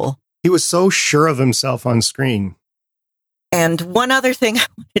beautiful. He was so sure of himself on screen. And one other thing I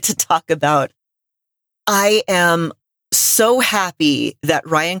wanted to talk about. I am so happy that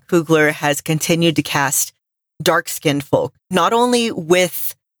Ryan Coogler has continued to cast dark-skinned folk, not only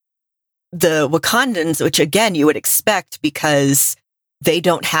with the Wakandans, which again, you would expect because they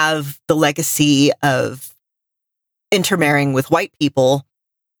don't have the legacy of intermarrying with white people.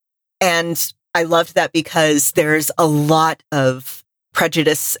 And I loved that because there's a lot of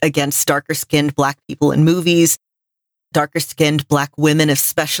prejudice against darker-skinned Black people in movies, darker-skinned Black women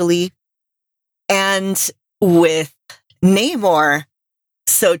especially. And with Namor,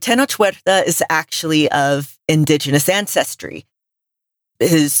 so Tenochtitlan is actually of indigenous ancestry.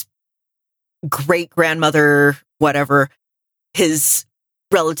 His great-grandmother, whatever, his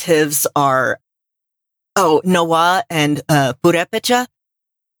relatives are, Noah and Purepecha.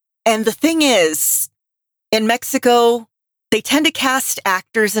 And the thing is, in Mexico, they tend to cast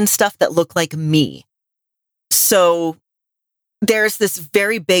actors and stuff that look like me. So there's this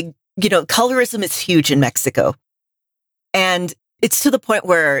very big, colorism is huge in Mexico. And it's to the point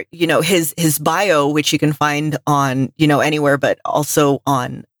where, his bio, which you can find on, anywhere, but also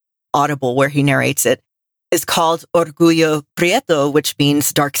on Audible, where he narrates it, is called Orgullo Prieto, which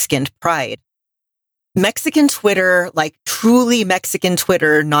means dark-skinned pride. Mexican Twitter, like truly Mexican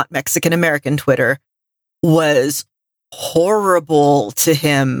Twitter, not Mexican-American Twitter, was horrible to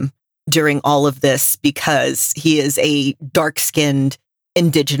him during all of this because he is a dark-skinned,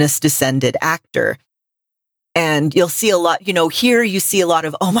 indigenous descended actor. And you'll see a lot, here you see a lot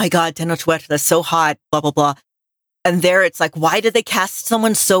of, oh my God, Tenochtitlan, that's so hot, blah, blah, blah. And there it's like, why did they cast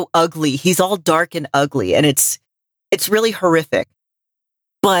someone so ugly? He's all dark and ugly. And it's really horrific.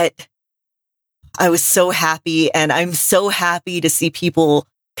 But I was so happy, and I'm so happy to see people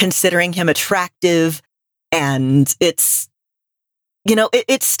considering him attractive. And it's,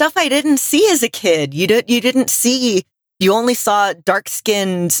 it's stuff I didn't see as a kid. You only saw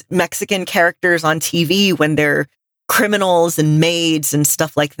dark-skinned Mexican characters on TV when they're criminals and maids and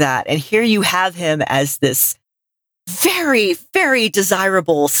stuff like that. And here you have him as this very, very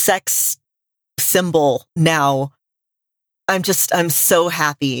desirable sex symbol now. I'm so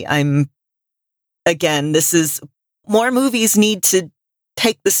happy. Again, this is more movies need to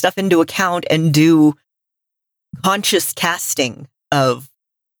take this stuff into account and do conscious casting of,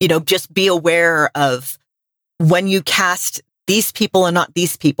 just be aware of when you cast these people and not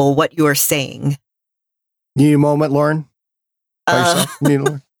these people, what you are saying. Need a moment, Lauren?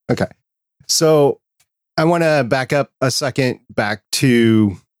 Okay. So I want to back up a second back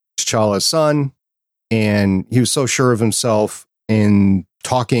to T'Challa's son. And he was so sure of himself in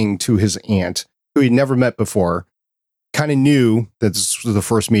talking to his aunt, who he'd never met before, kind of knew that this was the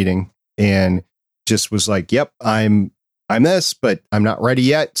first meeting and just was like, yep, I'm this, but I'm not ready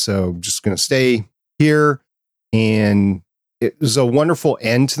yet. So I'm just going to stay here. And it was a wonderful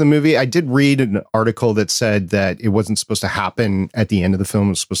end to the movie. I did read an article that said that it wasn't supposed to happen at the end of the film.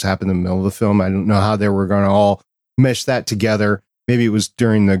 It was supposed to happen in the middle of the film. I don't know how they were going to all mesh that together. Maybe it was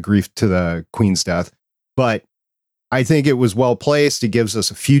during the grief to the Queen's death, but I think it was well placed. It gives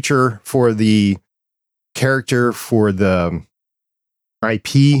us a future for the character, for the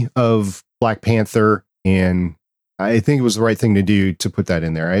IP of Black Panther. And I think it was the right thing to do to put that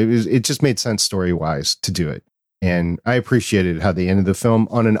in there. It just made sense story-wise to do it. And I appreciated how they ended the film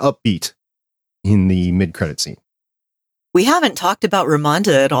on an upbeat in the mid-credit scene. We haven't talked about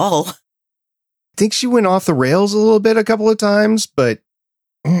Ramonda at all. I think she went off the rails a little bit a couple of times, but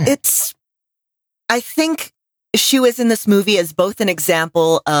I think she was in this movie as both an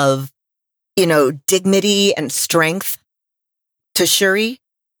example of, dignity and strength to Shuri,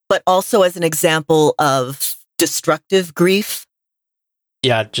 but also as an example of destructive grief.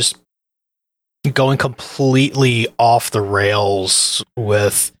 Yeah, just going completely off the rails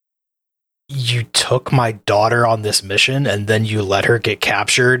with, you took my daughter on this mission and then you let her get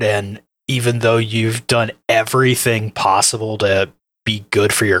captured, and even though you've done everything possible to be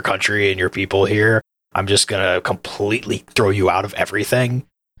good for your country and your people here, I'm just gonna completely throw you out of everything.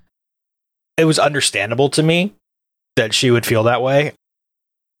 It was understandable to me, that she would feel that way.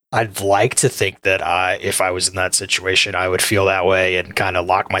 I'd like to think that if I was in that situation, I would feel that way and kind of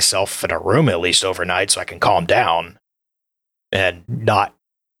lock myself in a room at least overnight so I can calm down and not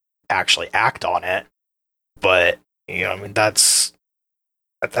actually act on it. But, I mean, that's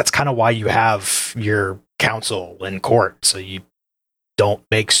kind of why you have your counsel in court, so you don't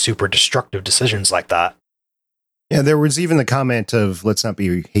make super destructive decisions like that. Yeah, there was even the comment of let's not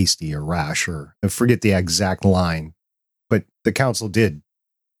be hasty or rash, or I forget the exact line, but the council did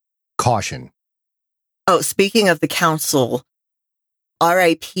caution. Oh, speaking of the council,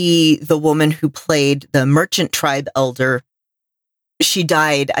 R.I.P. the woman who played the merchant tribe elder. She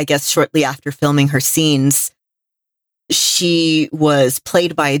died, I guess, shortly after filming her scenes. She was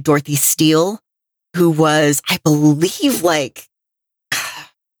played by Dorothy Steele, who was, I believe,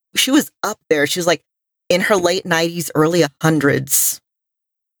 she was up there. She was in her late 90s, early 100s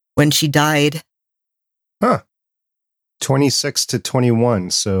when she died. Huh. 26 to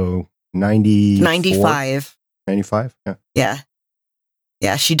 21, so 95. 95, yeah. Yeah.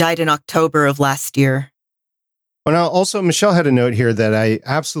 Yeah, she died in October of last year. Well, now, also, Michelle had a note here that I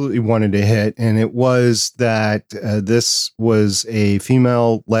absolutely wanted to hit, and it was that this was a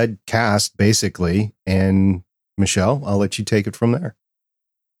female-led cast, basically. And, Michelle, I'll let you take it from there.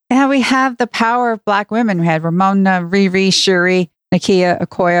 Yeah, we have the power of Black women. We had Ramona, Riri, Shuri, Nakia,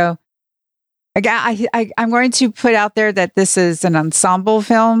 Okoye. Again, I'm going to put out there that this is an ensemble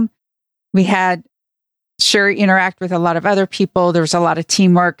film. We had Shuri interact with a lot of other people. There was a lot of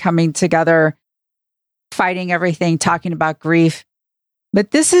teamwork coming together, fighting everything, talking about grief.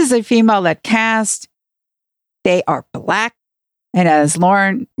 But this is a female-led cast. They are Black. And as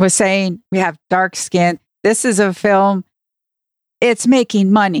Lauren was saying, we have dark skin. This is a film. It's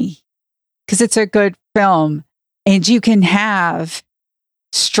making money because it's a good film. And you can have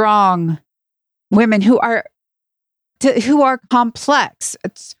strong women who are complex.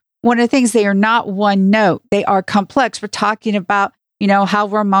 It's one of the things, they are not one note. They are complex. We're talking about, how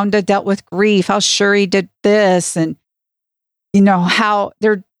Ramonda dealt with grief, how Shuri did this, and, how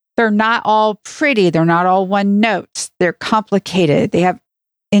they're not all pretty. They're not all one notes. They're complicated. They have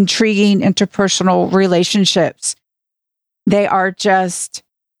intriguing interpersonal relationships. They are just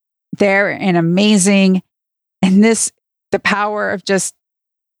there and amazing. And the power of just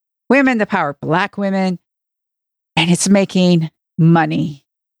women, the power of Black women, and it's making money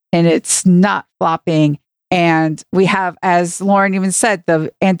and it's not flopping. And we have, as Lauren even said,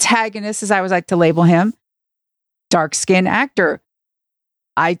 the antagonist, as I always like to label him, dark-skinned actor.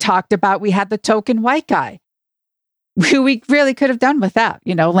 I talked about, we had the token white guy who we really could have done without,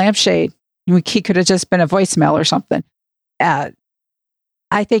 lampshade. He could have just been a voicemail or something. I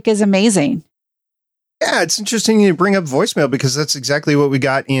think is amazing. Yeah, it's interesting you bring up voicemail because that's exactly what we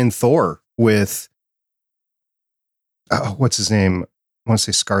got in Thor with, what's his name? I want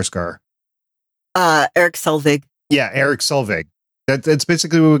to say Skarsgård. Eric Selvig. Yeah, Eric Selvig. That's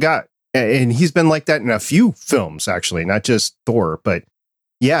basically what we got. And he's been like that in a few films, actually, not just Thor. But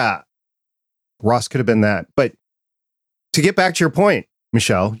yeah, Ross could have been that. But to get back to your point,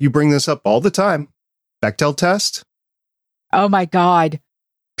 Michelle, you bring this up all the time. Bechdel test. Oh, my God.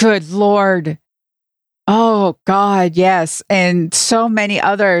 Good Lord. Oh, God, yes. And so many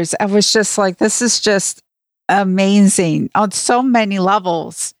others. I was just like, this is just amazing on so many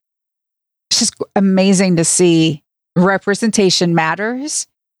levels. It's just amazing to see representation matters.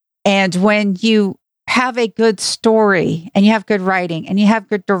 And when you have a good story and you have good writing and you have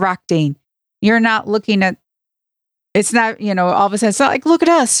good directing, you're not looking at, it's not, all of a sudden, it's not like, look at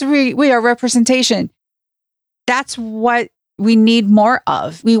us, we are representation. That's what we need more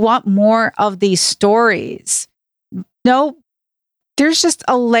of. We want more of these stories. No, there's just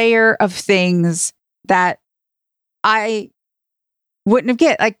a layer of things that I wouldn't have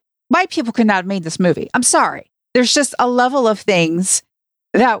get. Like, white people could not have made this movie. I'm sorry. There's just a level of things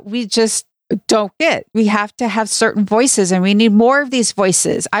that we just don't get. We have to have certain voices and we need more of these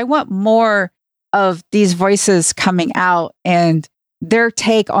voices. I want more of these voices coming out and their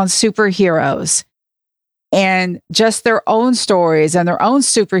take on superheroes and just their own stories and their own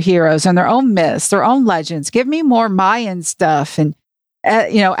superheroes and their own myths, their own legends. Give me more Mayan stuff. And,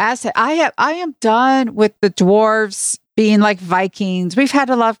 as I am done with the dwarves being like Vikings. We've had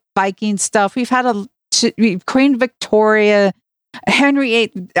a lot of Viking stuff. We've had Queen Victoria, Henry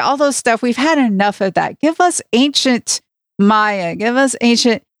VIII, all those stuff. We've had enough of that. Give us ancient Maya. Give us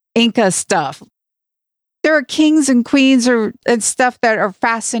ancient Inca stuff. There are kings and queens and stuff that are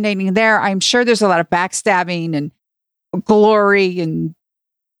fascinating there. I'm sure there's a lot of backstabbing and glory and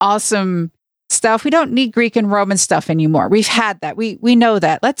awesome stuff. We don't need Greek and Roman stuff anymore. We've had that. We know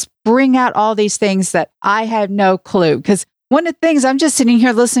that. Let's bring out all these things that I had no clue. Because one of the things, I'm just sitting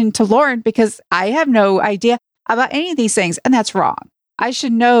here listening to Lauren because I have no idea about any of these things. And that's wrong. I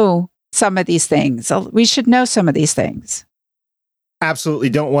should know some of these things. We should know some of these things. Absolutely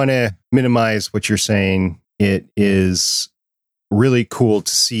don't want to minimize what you're saying. It is really cool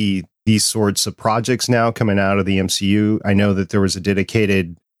to see these sorts of projects now coming out of the MCU. I know that there was a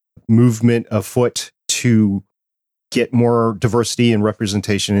dedicated movement afoot to get more diversity and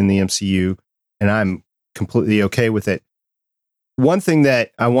representation in the MCU, and I'm completely okay with it. One thing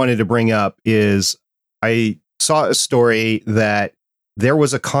that I wanted to bring up is I saw a story that there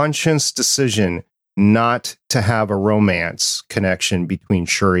was a conscious decision not to have a romance connection between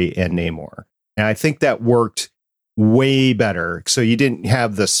Shuri and Namor. And I think that worked way better. So you didn't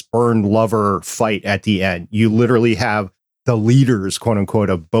have the spurned lover fight at the end. You literally have the leaders, quote unquote,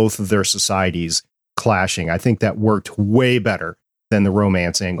 of both of their societies clashing. I think that worked way better than the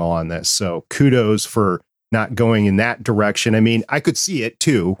romance angle on this. So kudos for not going in that direction. I mean, I could see it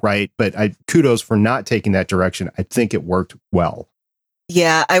too, right? But kudos for not taking that direction. I think it worked well.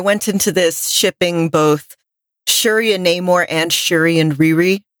 Yeah, I went into this shipping both Shuri and Namor and Shuri and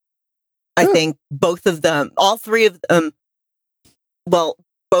Riri. I think both of them, all three of them, well,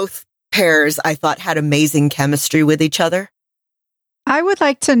 both pairs I thought had amazing chemistry with each other. I would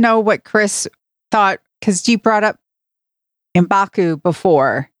like to know what Chris thought, because you brought up M'Baku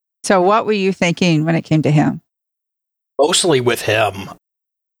before. So what were you thinking when it came to him? Mostly with him,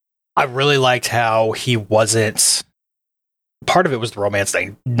 I really liked how he wasn't... Part of it was the romance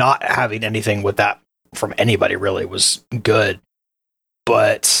thing. Not having anything with that from anybody really was good.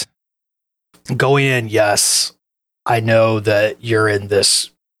 But going in, yes, I know that you're in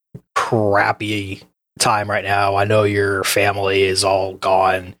this crappy time right now. I know your family is all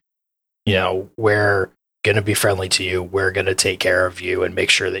gone. You know, we're going to be friendly to you. We're going to take care of you and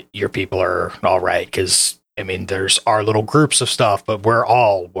make sure that your people are all right. Because, I mean, there's our little groups of stuff, but we're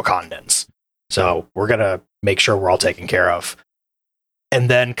all Wakandans. So we're going to make sure we're all taken care of. And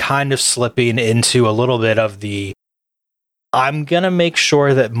then kind of slipping into a little bit of the, I'm going to make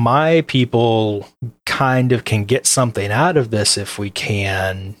sure that my people kind of can get something out of this if we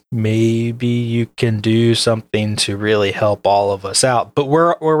can. Maybe you can do something to really help all of us out, but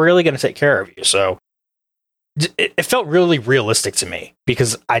we're really going to take care of you. So it felt really realistic to me,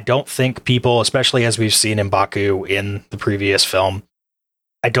 because I don't think people, especially as we've seen M'Baku in the previous film,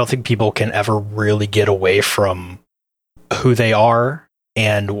 I don't think people can ever really get away from who they are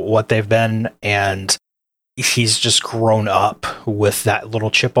and what they've been. And he's just grown up with that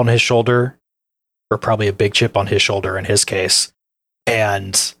little chip on his shoulder, or probably a big chip on his shoulder in his case.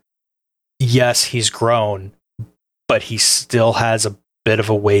 And yes, he's grown, but he still has a bit of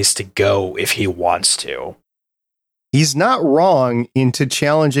a ways to go if he wants to. He's not wrong into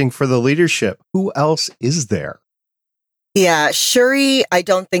challenging for the leadership. Who else is there? Yeah, Shuri, I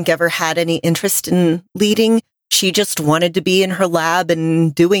don't think ever had any interest in leading. She just wanted to be in her lab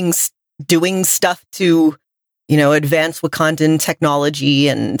and doing stuff to, you know, advance Wakandan technology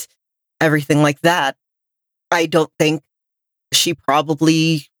and everything like that. I don't think she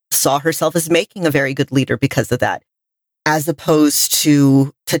probably saw herself as making a very good leader because of that, as opposed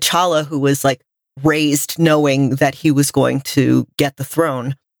to T'Challa, who was like raised knowing that he was going to get the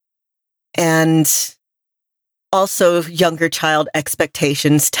throne. And also, younger child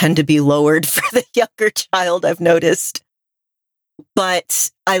expectations tend to be lowered for the younger child, I've noticed.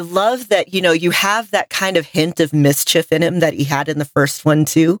 But I love that, you know, you have that kind of hint of mischief in him that he had in the first one,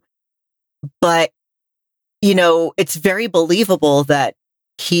 too. But, you know, it's very believable that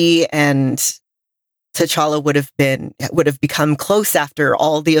he and T'Challa would have become close after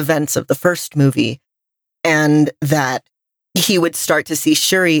all the events of the first movie, and that he would start to see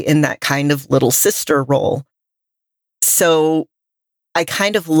Shuri in that kind of little sister role. So I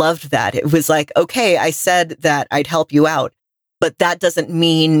kind of loved that. It was like, okay, I said that I'd help you out, but that doesn't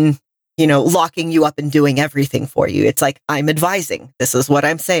mean, you know, locking you up and doing everything for you. It's like, I'm advising. This is what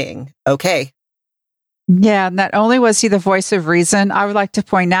I'm saying. Okay. Yeah, not only was he the voice of reason, I would like to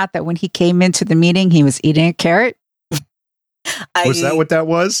point out that when he came into the meeting, he was eating a carrot. Was that what that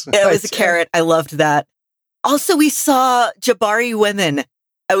was? It was a carrot. I loved that. Also, we saw Jabari women.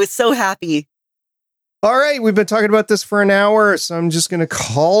 I was so happy. All right, we've been talking about this for an hour, so I'm just going to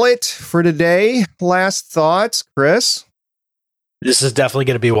call it for today. Last thoughts, Chris? This is definitely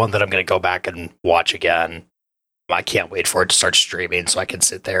going to be one that I'm going to go back and watch again. I can't wait for it to start streaming so I can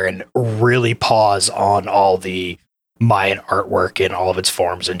sit there and really pause on all the Mayan artwork in all of its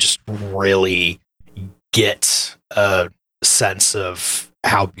forms and just really get a sense of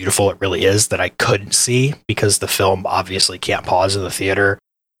how beautiful it really is that I couldn't see because the film obviously can't pause in the theater.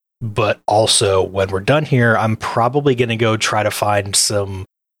 But also, when we're done here, I'm probably going to go try to find some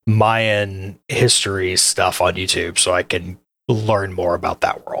Mayan history stuff on YouTube so I can learn more about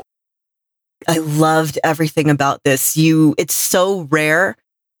that world. I loved everything about this. It's so rare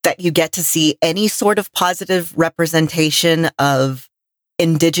that you get to see any sort of positive representation of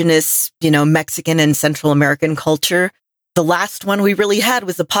indigenous, Mexican and Central American culture. The last one we really had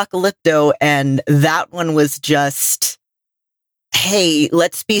was Apocalypto, and that one was just, hey,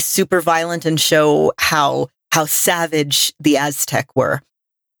 let's be super violent and show how savage the Aztec were.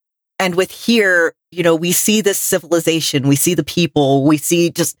 And with here, we see this civilization, we see the people, we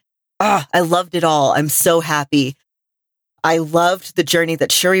see just, I loved it all. I'm so happy. I loved the journey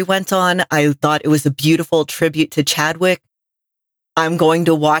that Shuri went on. I thought it was a beautiful tribute to Chadwick. I'm going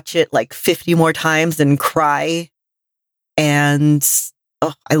to watch it like 50 more times and cry. And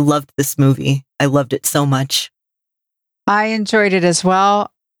I loved this movie. I loved it so much. I enjoyed it as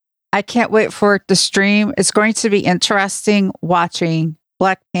well. I can't wait for it to stream. It's going to be interesting watching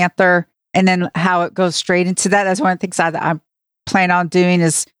Black Panther and then how it goes straight into that. That's one of the things that I'm planning on doing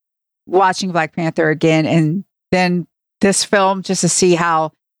is watching Black Panther again and then this film just to see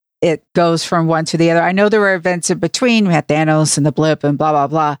how it goes from one to the other. I know there were events in between. We had Thanos and the blip and blah, blah,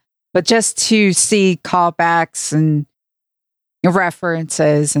 blah. But just to see callbacks and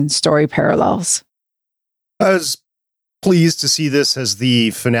references and story parallels. I was pleased to see this as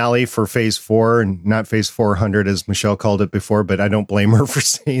the finale for Phase 4 and not Phase 400 as Michelle called it before, but I don't blame her for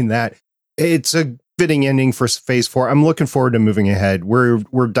saying that. It's a fitting ending for Phase 4. I'm looking forward to moving ahead. We're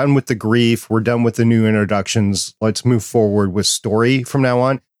done with the grief. We're done with the new introductions. Let's move forward with story from now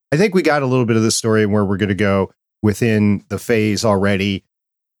on. I think we got a little bit of the story and where we're going to go within the phase already.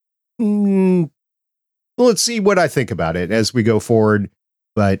 Let's see what I think about it as we go forward.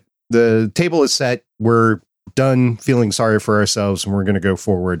 But the table is set. We're done feeling sorry for ourselves and we're going to go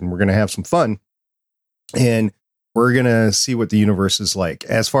forward and we're going to have some fun. And we're going to see what the universe is like.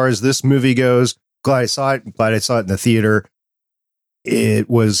 As far as this movie goes, glad I saw it. Glad I saw it in the theater. It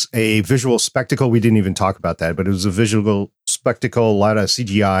was a visual spectacle. We didn't even talk about that, but it was a visual spectacle, a lot of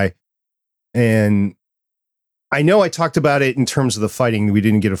CGI. And I know I talked about it in terms of the fighting. We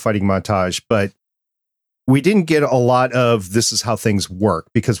didn't get a fighting montage, but we didn't get a lot of this is how things work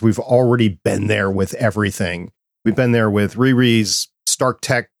because we've already been there with everything. We've been there with Riri's Stark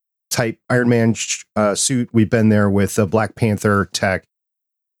Tech type Iron Man suit. We've been there with the Black Panther tech.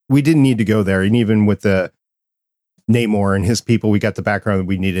 We didn't need to go there. And even with the Namor and his people, we got the background that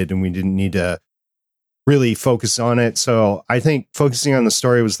we needed and we didn't need to really focus on it. So I think focusing on the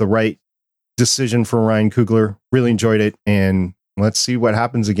story was the right decision for Ryan Coogler. Really enjoyed it. And let's see what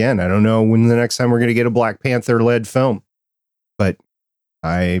happens again. I don't know when the next time we're going to get a Black Panther led film, but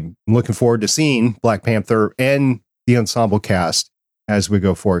I'm looking forward to seeing Black Panther and the ensemble cast as we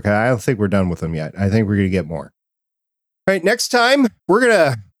go forward. I don't think we're done with them yet. I think we're going to get more. All right. Next time we're going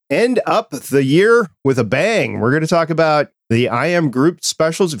to end up the year with a bang. We're going to talk about the I Am Groot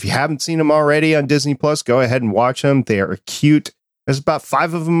specials. If you haven't seen them already on Disney Plus, go ahead and watch them. They are cute. There's about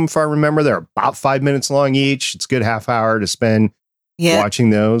 5 of them, if I remember. They're about 5 minutes long each. It's a good half hour to spend watching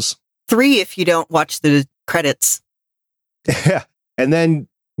those. 3 if you don't watch the credits. Yeah. And then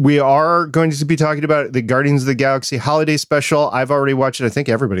we are going to be talking about the Guardians of the Galaxy holiday special. I've already watched it. I think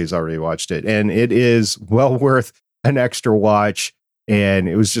everybody's already watched it. And it is well worth an extra watch. And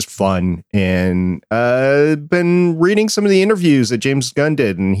it was just fun. And I've been reading some of the interviews that James Gunn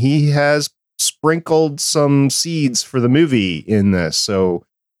did. And he has sprinkled some seeds for the movie in this. So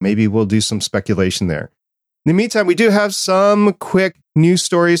maybe we'll do some speculation there. In the meantime, we do have some quick news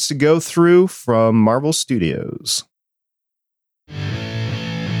stories to go through from Marvel Studios.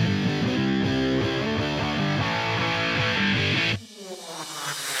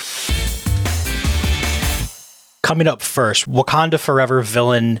 Coming up first, Wakanda Forever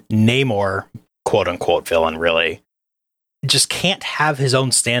villain Namor, quote unquote villain, really, just can't have his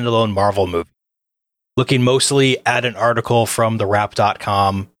own standalone Marvel movie. Looking mostly at an article from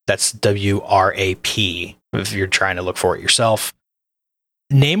thewrap.com, that's WRAP, if you're trying to look for it yourself.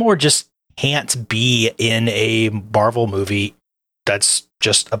 Namor just can't be in a Marvel movie that's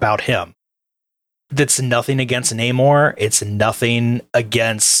just about him. That's nothing against Namor. It's nothing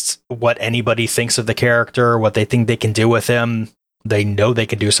against what anybody thinks of the character, what they think they can do with him. They know they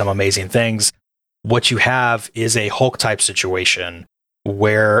can do some amazing things. What you have is a Hulk type situation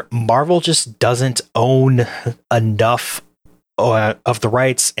where Marvel just doesn't own enough of the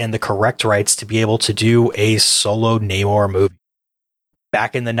rights and the correct rights to be able to do a solo Namor movie.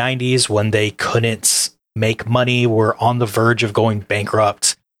 Back in the 90s, when they couldn't make money, were on the verge of going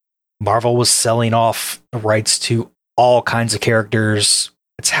bankrupt. Marvel was selling off rights to all kinds of characters.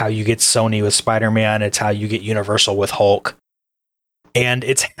 It's how you get Sony with Spider-Man. It's how you get Universal with Hulk. And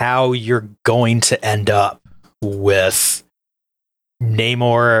it's how you're going to end up with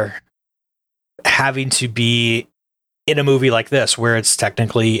Namor having to be in a movie like this, where it's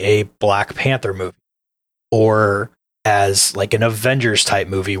technically a Black Panther movie, or as like an Avengers type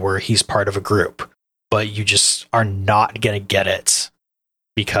movie where he's part of a group, but you just are not going to get it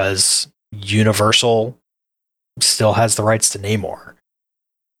because Universal still has the rights to Namor.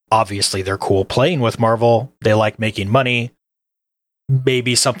 Obviously, they're cool playing with Marvel. They like making money.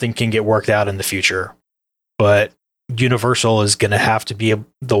 Maybe something can get worked out in the future, but Universal is going to have to be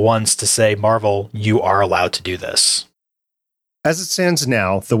the ones to say, Marvel, you are allowed to do this. As it stands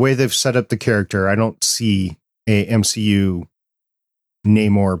now, the way they've set up the character, I don't see a MCU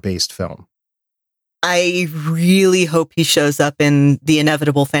Namor-based film. I really hope he shows up in the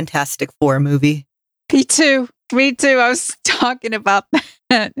inevitable Fantastic Four movie. Me too. I was talking about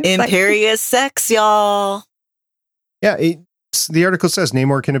that. Imperious sex, y'all. Yeah, the article says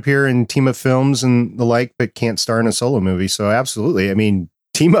Namor can appear in team-up films and the like, but can't star in a solo movie. So absolutely. I mean,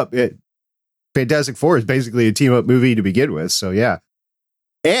 team-up, Fantastic Four is basically a team-up movie to begin with. So yeah.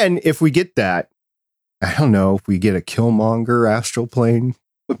 And if we get that, I don't know if we get a Killmonger astral plane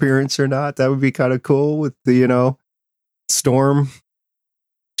appearance or not. That would be kind of cool with the, Storm,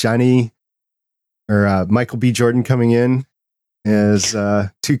 Johnny, or Michael B. Jordan coming in as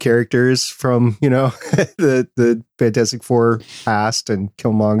two characters from, the Fantastic Four past, and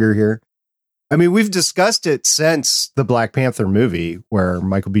Killmonger here. I mean, we've discussed it since the Black Panther movie, where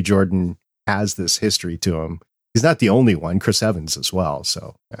Michael B. Jordan has this history to him. He's not the only one. Chris Evans as well.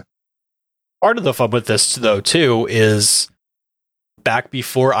 So, yeah. Part of the fun with this, though, too, is back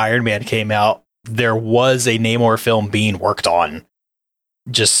before Iron Man came out, there was a Namor film being worked on.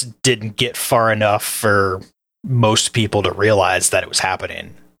 Just didn't get far enough for most people to realize that it was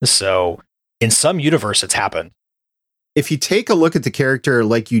happening. So in some universe, it's happened. If you take a look at the character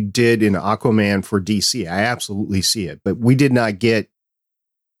like you did in Aquaman for DC, I absolutely see it. But we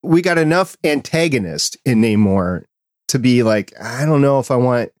got enough antagonist in Namor to be like, I don't know if I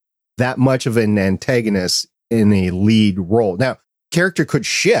want that much of an antagonist in a lead role. Now, character could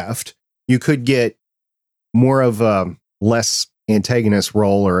shift. You could get more of a less antagonist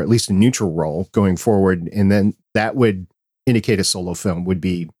role, or at least a neutral role going forward. And then that would indicate a solo film would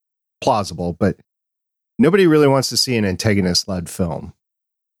be plausible, but nobody really wants to see an antagonist-led film,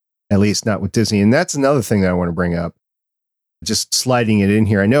 at least not with Disney. And that's another thing that I want to bring up, just sliding it in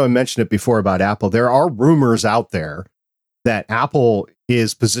here. I know I mentioned it before about Apple. There are rumors out there that Apple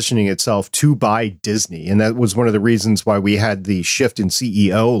is positioning itself to buy Disney. And that was one of the reasons why we had the shift in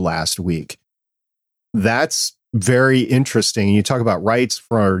CEO last week. That's very interesting. You talk about rights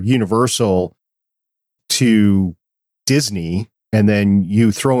for Universal to Disney, and then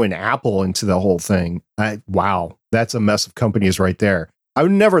you throw in Apple into the whole thing. Wow, that's a mess of companies right there. I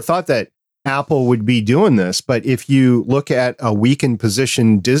would never thought that Apple would be doing this, but if you look at a weakened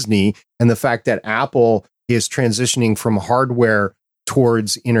position Disney and the fact that Apple is transitioning from hardware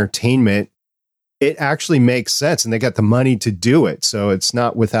towards entertainment, it actually makes sense, and they got the money to do it. So it's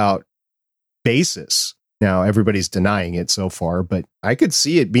not without basis. Now, everybody's denying it so far, but I could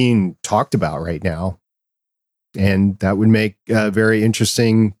see it being talked about right now. And that would make a very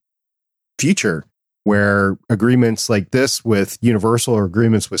interesting future where agreements like this with Universal or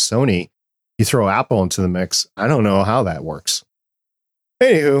agreements with Sony, you throw Apple into the mix. I don't know how that works.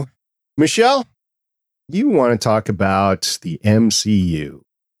 Anywho, Michelle, you want to talk about the MCU.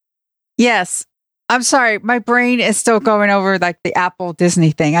 Yes. I'm sorry. My brain is still going over like the Apple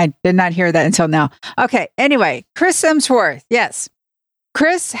Disney thing. I did not hear that until now. Okay. Anyway, Chris Hemsworth. Yes.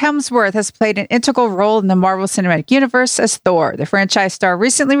 Chris Hemsworth has played an integral role in the Marvel Cinematic Universe as Thor. The franchise star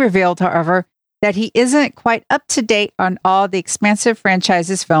recently revealed, however, that he isn't quite up to date on all the expansive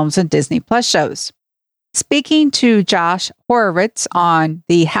franchise's films and Disney Plus shows. Speaking to Josh Horowitz on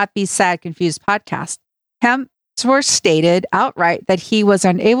the Happy, Sad, Confused podcast, Hemsworth stated outright that he was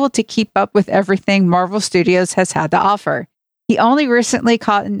unable to keep up with everything Marvel Studios has had to offer. He only recently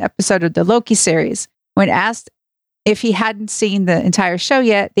caught an episode of the Loki series. When asked if he hadn't seen the entire show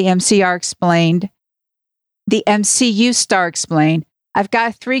yet, the MCU star explained, "I've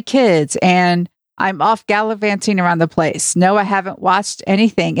got 3 kids and I'm off gallivanting around the place. No, I haven't watched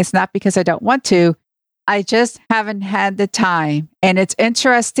anything. It's not because I don't want to. I just haven't had the time. And it's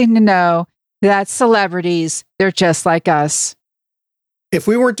interesting to know that celebrities, they're just like us." If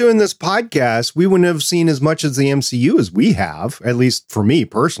we weren't doing this podcast, we wouldn't have seen as much as the MCU as we have, at least for me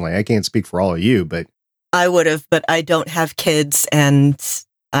personally. I can't speak for all of you, but I would have, but I don't have kids and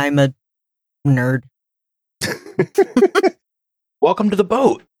I'm a nerd. Welcome to the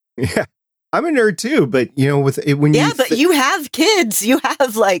boat. Yeah. I'm a nerd too, but but you have kids. You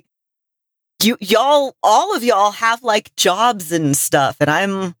have like all of y'all have like jobs and stuff, and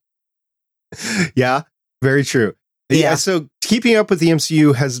I'm. Yeah, very true. Yeah. So keeping up with the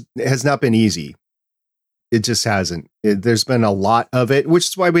MCU has not been easy. It just hasn't. There's been a lot of it, which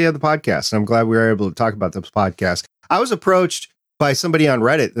is why we have the podcast. And I'm glad we were able to talk about this podcast. I was approached by somebody on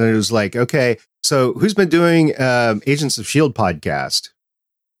Reddit and it was like, okay, so who's been doing Agents of S.H.I.E.L.D. podcast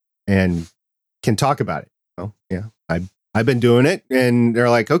and can talk about it? Oh, yeah, I've been doing it. And they're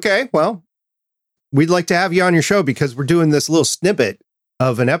like, okay, well, we'd like to have you on your show because we're doing this little snippet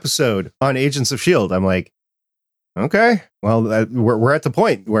of an episode on Agents of S.H.I.E.L.D. I'm like, okay, well, we're at the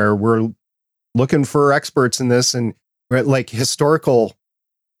point where we're looking for experts in this and like historical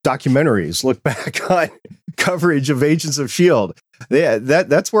documentaries, look back on coverage of Agents of S.H.I.E.L.D. Yeah,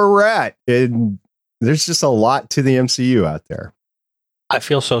 that's where we're at. And there's just a lot to the MCU out there. I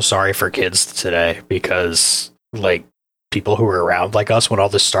feel so sorry for kids today because like people who were around like us when all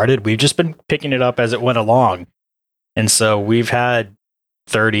this started, we've just been picking it up as it went along. And so we've had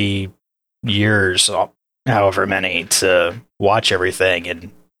 30 years, however many, to watch everything.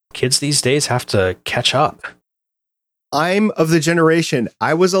 And kids these days have to catch up. I'm of the generation.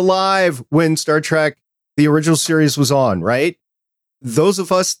 I was alive when Star Trek, the original series, was on, right? Those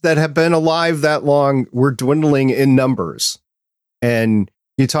of us that have been alive that long, we're dwindling in numbers. And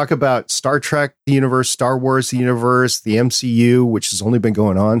you talk about Star Trek, the universe, Star Wars, the universe, the MCU, which has only been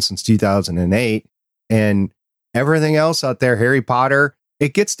going on since 2008, and everything else out there, Harry Potter.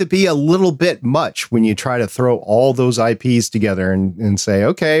 It gets to be a little bit much when you try to throw all those IPs together and say,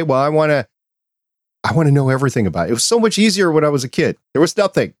 okay, well, I want to know everything about it. It was so much easier when I was a kid. There was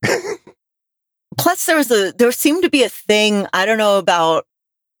nothing. Plus, there seemed to be a thing, I don't know about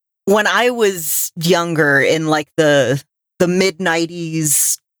when I was younger in like the mid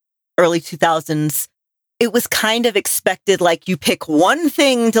 90s, early 2000s, it was kind of expected, like you pick one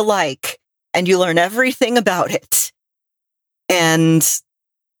thing to like and you learn everything about it. And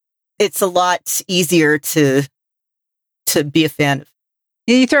it's a lot easier to be a fan of.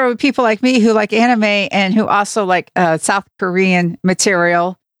 You throw people like me who like anime and who also like South Korean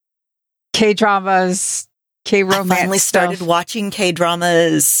material, K-dramas, K-romance. I finally started watching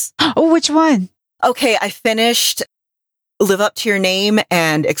K-dramas. Oh, which one? Okay, I finished Live Up to Your Name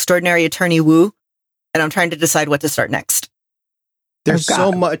and Extraordinary Attorney Woo, and I'm trying to decide what to start next. There's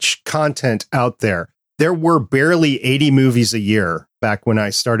so much content out there. There were barely 80 movies a year back when I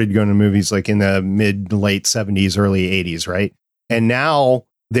started going to movies, like in the mid, late 70s, early 80s, right? And now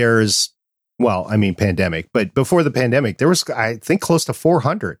there's, well, I mean, pandemic, but before the pandemic, there was, I think, close to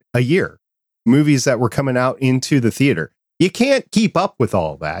 400 a year movies that were coming out into the theater. You can't keep up with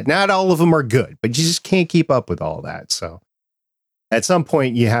all that. Not all of them are good, but you just can't keep up with all that. So at some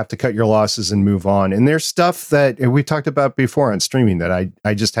point you have to cut your losses and move on. And there's stuff that we talked about before on streaming that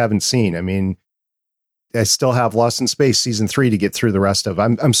I just haven't seen. I mean, I still have Lost in Space season 3 to get through the rest of.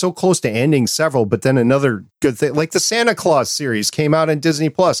 I'm so close to ending several, but then another good thing, like the Santa Claus series came out on Disney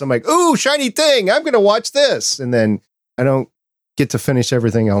Plus. I'm like, ooh, shiny thing. I'm going to watch this. And then I don't get to finish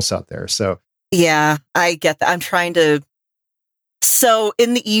everything else out there. So yeah, I get that. I'm trying to. So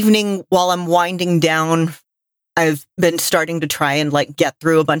in the evening while I'm winding down, I've been starting to try and like get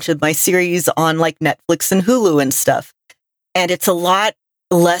through a bunch of my series on like Netflix and Hulu and stuff. And it's a lot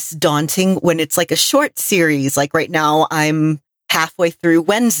less daunting when it's like a short series. Like right now I'm halfway through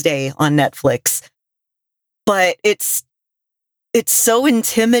Wednesday on Netflix, but it's so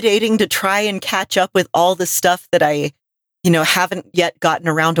intimidating to try and catch up with all the stuff that I, haven't yet gotten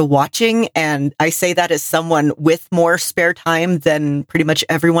around to watching. And I say that as someone with more spare time than pretty much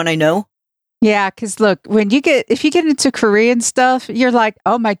everyone I know. Yeah, because look, if you get into Korean stuff, you're like,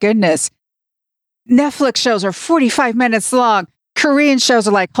 oh my goodness, Netflix shows are 45 minutes long. Korean shows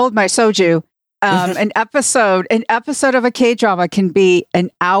are like, hold my soju. An episode of a K-drama can be an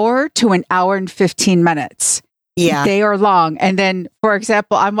hour to an hour and 15 minutes. Yeah. They are long. And then, for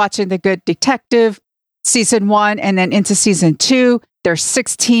example, I'm watching The Good Detective season 1 and then into season 2. There's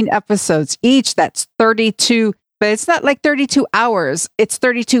 16 episodes each. That's 32. But it's not like 32 hours. It's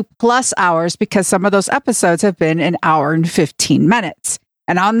 32 plus hours because some of those episodes have been an hour and 15 minutes.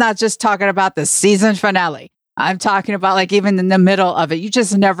 And I'm not just talking about the season finale. I'm talking about like even in the middle of it. You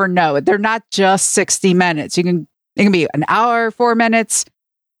just never know. They're not just 60 minutes. It can be an hour, 4 minutes,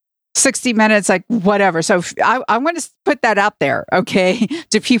 60 minutes, like whatever. So I'm going to put that out there, okay?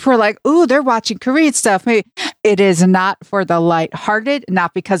 To people who are like, ooh, they're watching Korean stuff. Maybe It is not for the lighthearted,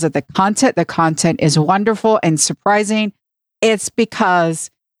 not because of the content. The content is wonderful and surprising. It's because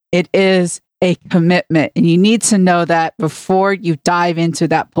it is a commitment, and you need to know that before you dive into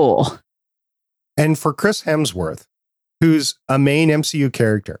that pool. And for Chris Hemsworth, who's a main MCU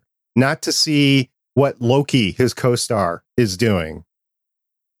character, not to see what Loki, his co-star, is doing,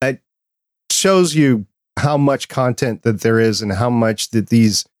 it shows you how much content that there is and how much that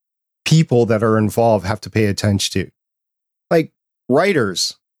these people that are involved have to pay attention to. Like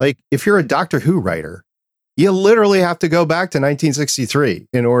writers, like if you're a Doctor Who writer, you literally have to go back to 1963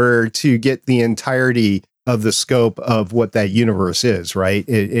 in order to get the entirety of the scope of what that universe is, right?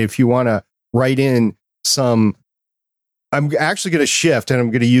 If you want to write in some, I'm actually going to shift and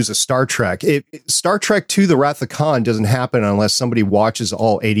I'm going to use a Star Trek. Star Trek II, The Wrath of Khan doesn't happen unless somebody watches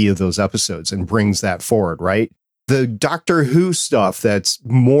all 80 of those episodes and brings that forward, right? The Doctor Who stuff that's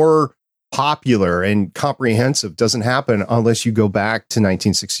more popular and comprehensive doesn't happen unless you go back to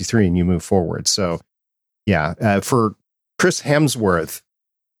 1963 and you move forward. So yeah, for Chris Hemsworth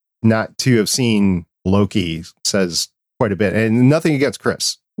not to have seen Loki says quite a bit, and nothing against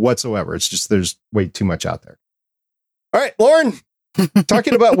Chris whatsoever. It's just there's way too much out there. All right, Lauren,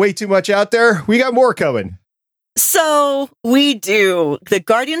 talking about way too much out there, we got more coming. So we do. The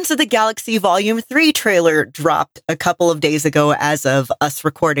Guardians of the Galaxy Volume 3 trailer dropped a couple of days ago as of us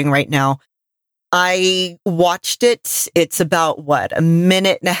recording right now. I watched it. It's about, a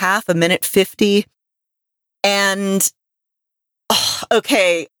minute and a half, a minute 50. And,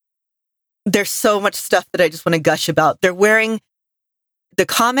 okay, there's so much stuff that I just want to gush about. They're wearing the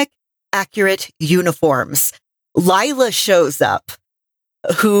comic-accurate uniforms. Lila shows up,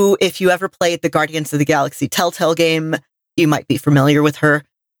 who, if you ever played the Guardians of the Galaxy Telltale game, you might be familiar with her.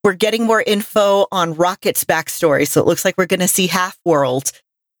 We're getting more info on Rocket's backstory, so it looks like we're going to see Half-World.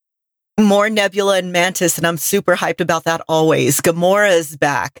 More Nebula and Mantis, and I'm super hyped about that always. Gamora's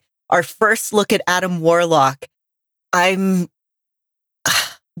back. Our first look at Adam Warlock. The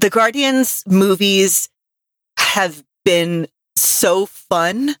Guardians movies have been so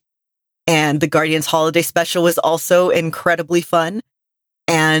fun, and the Guardians Holiday Special was also incredibly fun.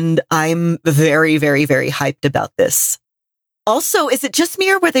 And I'm very, very, very hyped about this. Also, is it just me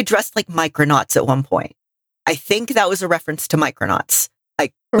or were they dressed like Micronauts at one point? I think that was a reference to Micronauts.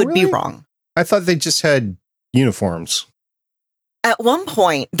 I could be wrong. I thought they just had uniforms. At one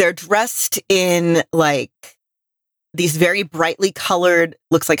point, they're dressed in like these very brightly colored,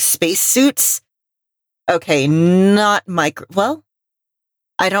 looks like space suits. Okay, not well,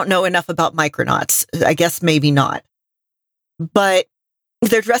 I don't know enough about Micronauts. I guess maybe not. But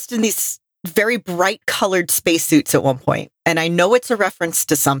they're dressed in these very bright colored spacesuits at one point. And I know it's a reference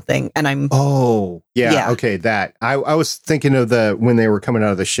to something. And I'm... Oh, yeah. Okay, that. I was thinking of when they were coming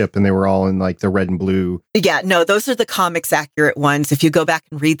out of the ship and they were all in like the red and blue. Yeah, no, those are the comics accurate ones. If you go back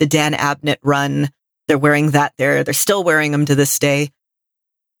and read the Dan Abnett run, they're wearing that there. They're still wearing them to this day.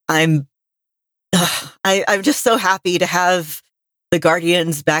 I'm just so happy to have the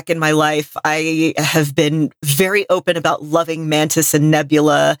Guardians back in my life. I have been very open about loving Mantis and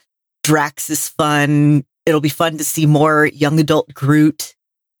Nebula. Drax is fun. It'll be fun to see more young adult Groot.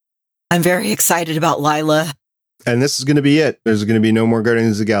 I'm very excited about Lila. And this is going to be it. There's going to be no more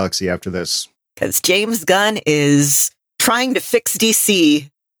Guardians of the Galaxy after this. Because James Gunn is trying to fix DC.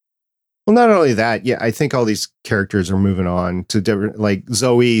 Well, not only that, yeah, I think all these characters are moving on to different, like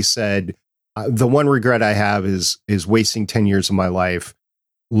Zoe said, the one regret I have is wasting 10 years of my life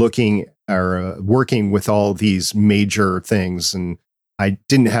looking or working with all these major things. And I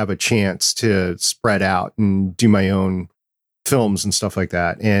didn't have a chance to spread out and do my own films and stuff like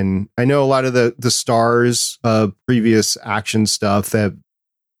that. And I know a lot of the stars of previous action stuff that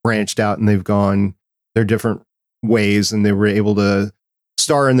branched out and they've gone their different ways and they were able to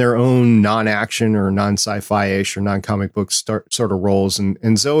star in their own non-action or non-sci-fi-ish or non-comic book sort of roles.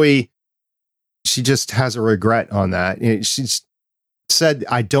 And Zoe, she just has a regret on that. She's said,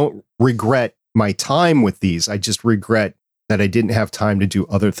 I don't regret my time with these. I just regret that I didn't have time to do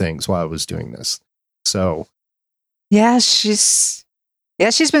other things while I was doing this. So, yeah, she's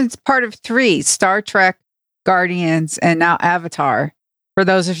been part of 3 Star Trek, Guardians, and now Avatar. For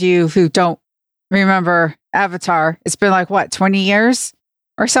those of you who don't remember Avatar, it's been like 20 years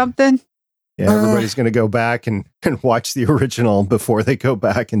or something. Yeah, everybody's going to go back and watch the original before they go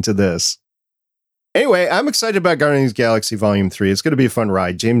back into this. Anyway, I'm excited about Guardians of the Galaxy Volume 3. It's going to be a fun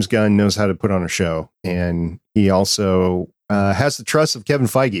ride. James Gunn knows how to put on a show, and he also has the trust of Kevin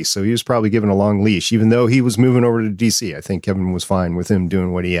Feige, so he was probably given a long leash, even though he was moving over to DC. I think Kevin was fine with him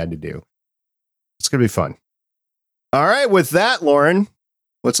doing what he had to do. It's going to be fun. All right, with that, Lauren,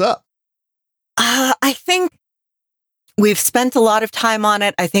 what's up? I think We've spent a lot of time on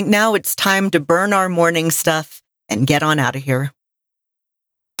it. I think now it's time to burn our morning stuff and get on out of here.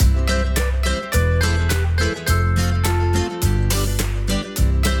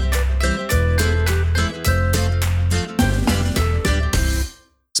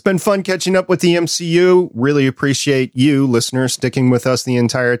 It's been fun catching up with the MCU. Really appreciate you, listeners, sticking with us the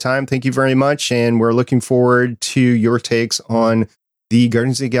entire time. Thank you very much. And we're looking forward to your takes on the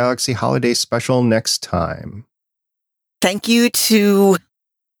Guardians of the Galaxy Holiday Special next time. Thank you to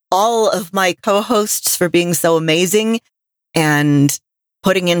all of my co-hosts for being so amazing and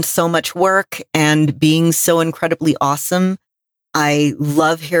putting in so much work and being so incredibly awesome. I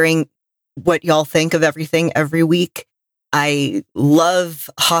love hearing what y'all think of everything every week. I love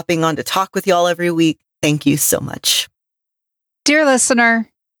hopping on to talk with y'all every week. Thank you so much. Dear listener,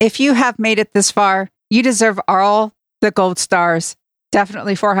 if you have made it this far, you deserve all the gold stars,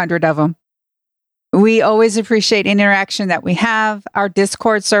 definitely 400 of them. We always appreciate interaction that we have. Our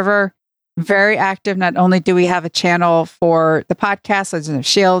Discord server, very active. Not only do we have a channel for the podcast, Legends of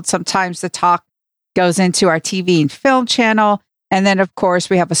S.H.I.E.L.D., sometimes the talk goes into our TV and film channel. And then, of course,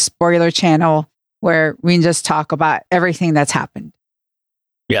 we have a spoiler channel where we can just talk about everything that's happened.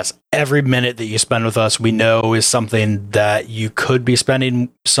 Yes, every minute that you spend with us, we know is something that you could be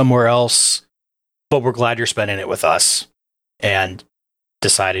spending somewhere else, but we're glad you're spending it with us and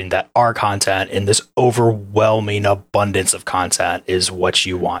deciding that our content in this overwhelming abundance of content is what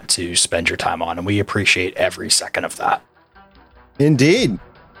you want to spend your time on. And we appreciate every second of that. Indeed.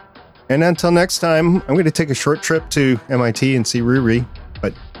 And until next time, I'm going to take a short trip to MIT and see Riri,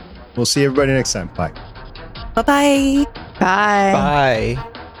 but we'll see everybody next time. Bye. Bye-bye. Bye. Bye.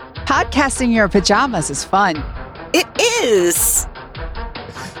 Podcasting in your pajamas is fun. It is.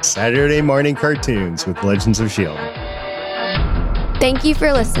 Saturday morning cartoons with Legends of S.H.I.E.L.D. Thank you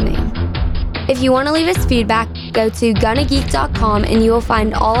for listening. If you want to leave us feedback, go to gonnageek.com and you will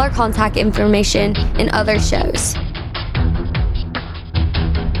find all our contact information and other shows.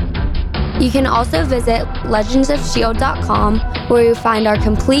 You can also visit legendsofshield.com where you'll find our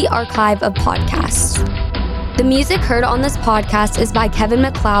complete archive of podcasts. The music heard on this podcast is by Kevin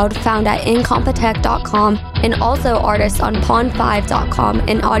MacLeod, found at incompetech.com, and also artists on pond5.com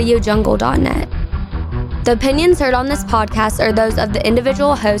and audiojungle.net. The opinions heard on this podcast are those of the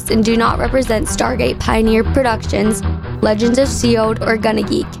individual hosts and do not represent Stargate Pioneer Productions, Legends of S.H.I.E.L.D., or Gonna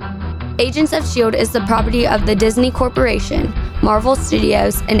Geek. Agents of S.H.I.E.L.D. is the property of the Disney Corporation, Marvel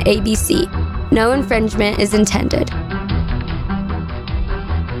Studios, and ABC. No infringement is intended.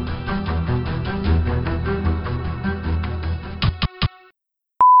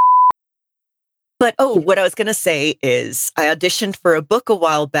 But, what I was going to say is I auditioned for a book a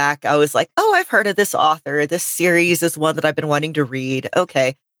while back. I was like, I've heard of this author. This series is one that I've been wanting to read.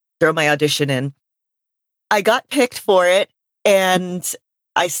 Okay, throw my audition in. I got picked for it, and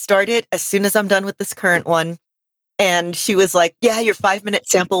I started as soon as I'm done with this current one. And she was like, yeah, your 5-minute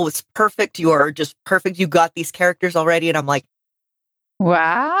sample was perfect. You are just perfect. You got these characters already. And I'm like,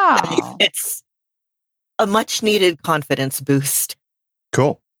 wow. It's a much needed confidence boost.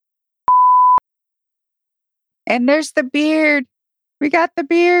 Cool. And there's the beard. We got the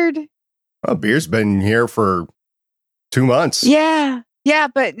beard. Well, Beer's been here for 2 months. Yeah. Yeah.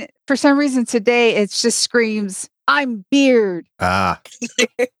 But for some reason today, it just screams, I'm beard. Ah,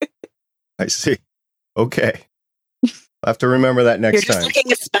 I see. Okay. I'll have to remember that next You're just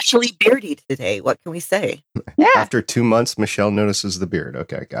looking especially beardy today. What can we say? Yeah. After 2 months, Michelle notices the beard.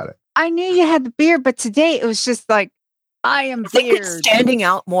 Okay, got it. I knew you had the beard, but today it was just like, I am I think beard. it's standing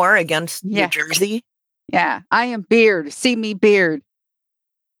out more against New Jersey. Yeah, I am beard. See me beard.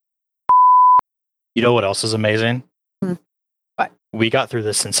 You know what else is amazing? What? We got through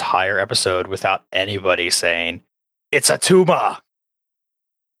this entire episode without anybody saying, it's a tumor.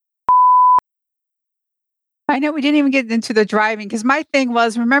 I know we didn't even get into the driving because my thing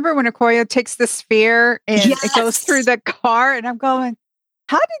was, remember when Okoye takes the sphere and it goes through the car? And I'm going,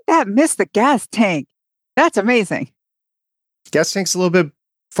 how did that miss the gas tank? That's amazing. Gas tank's a little bit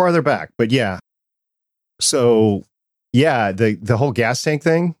farther back, but yeah. So, yeah, the whole gas tank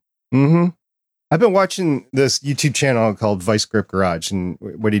thing. Mm-hmm. I've been watching this YouTube channel called Vice Grip Garage, and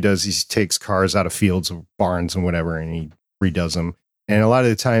what he does is he takes cars out of fields or barns and whatever, and he redoes them. And a lot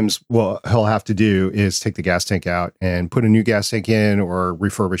of the times, what he'll have to do is take the gas tank out and put a new gas tank in or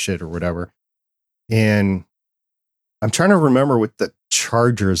refurbish it or whatever. And I'm trying to remember with the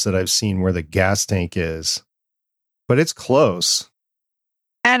Chargers that I've seen where the gas tank is, but it's close.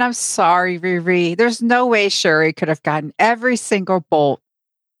 And I'm sorry, Riri. There's no way Shuri could have gotten every single bolt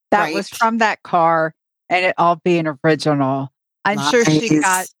that was from that car and it all being original. I'm sure she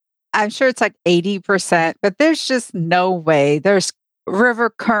got I'm sure it's like 80%, but there's just no way. There's river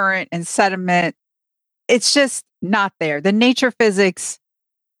current and sediment. It's just not there. The nature physics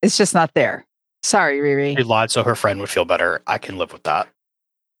is just not there. Sorry, Riri. She lied so her friend would feel better. I can live with that.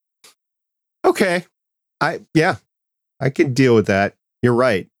 Okay. I can deal with that. You're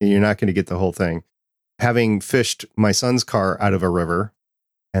right. You're not going to get the whole thing. Having fished my son's car out of a river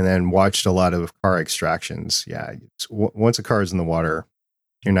and then watched a lot of car extractions. Yeah. Once a car is in the water,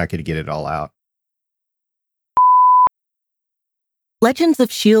 you're not going to get it all out. Legends of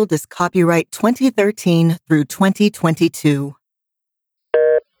S.H.I.E.L.D. is copyright 2013 through 2022.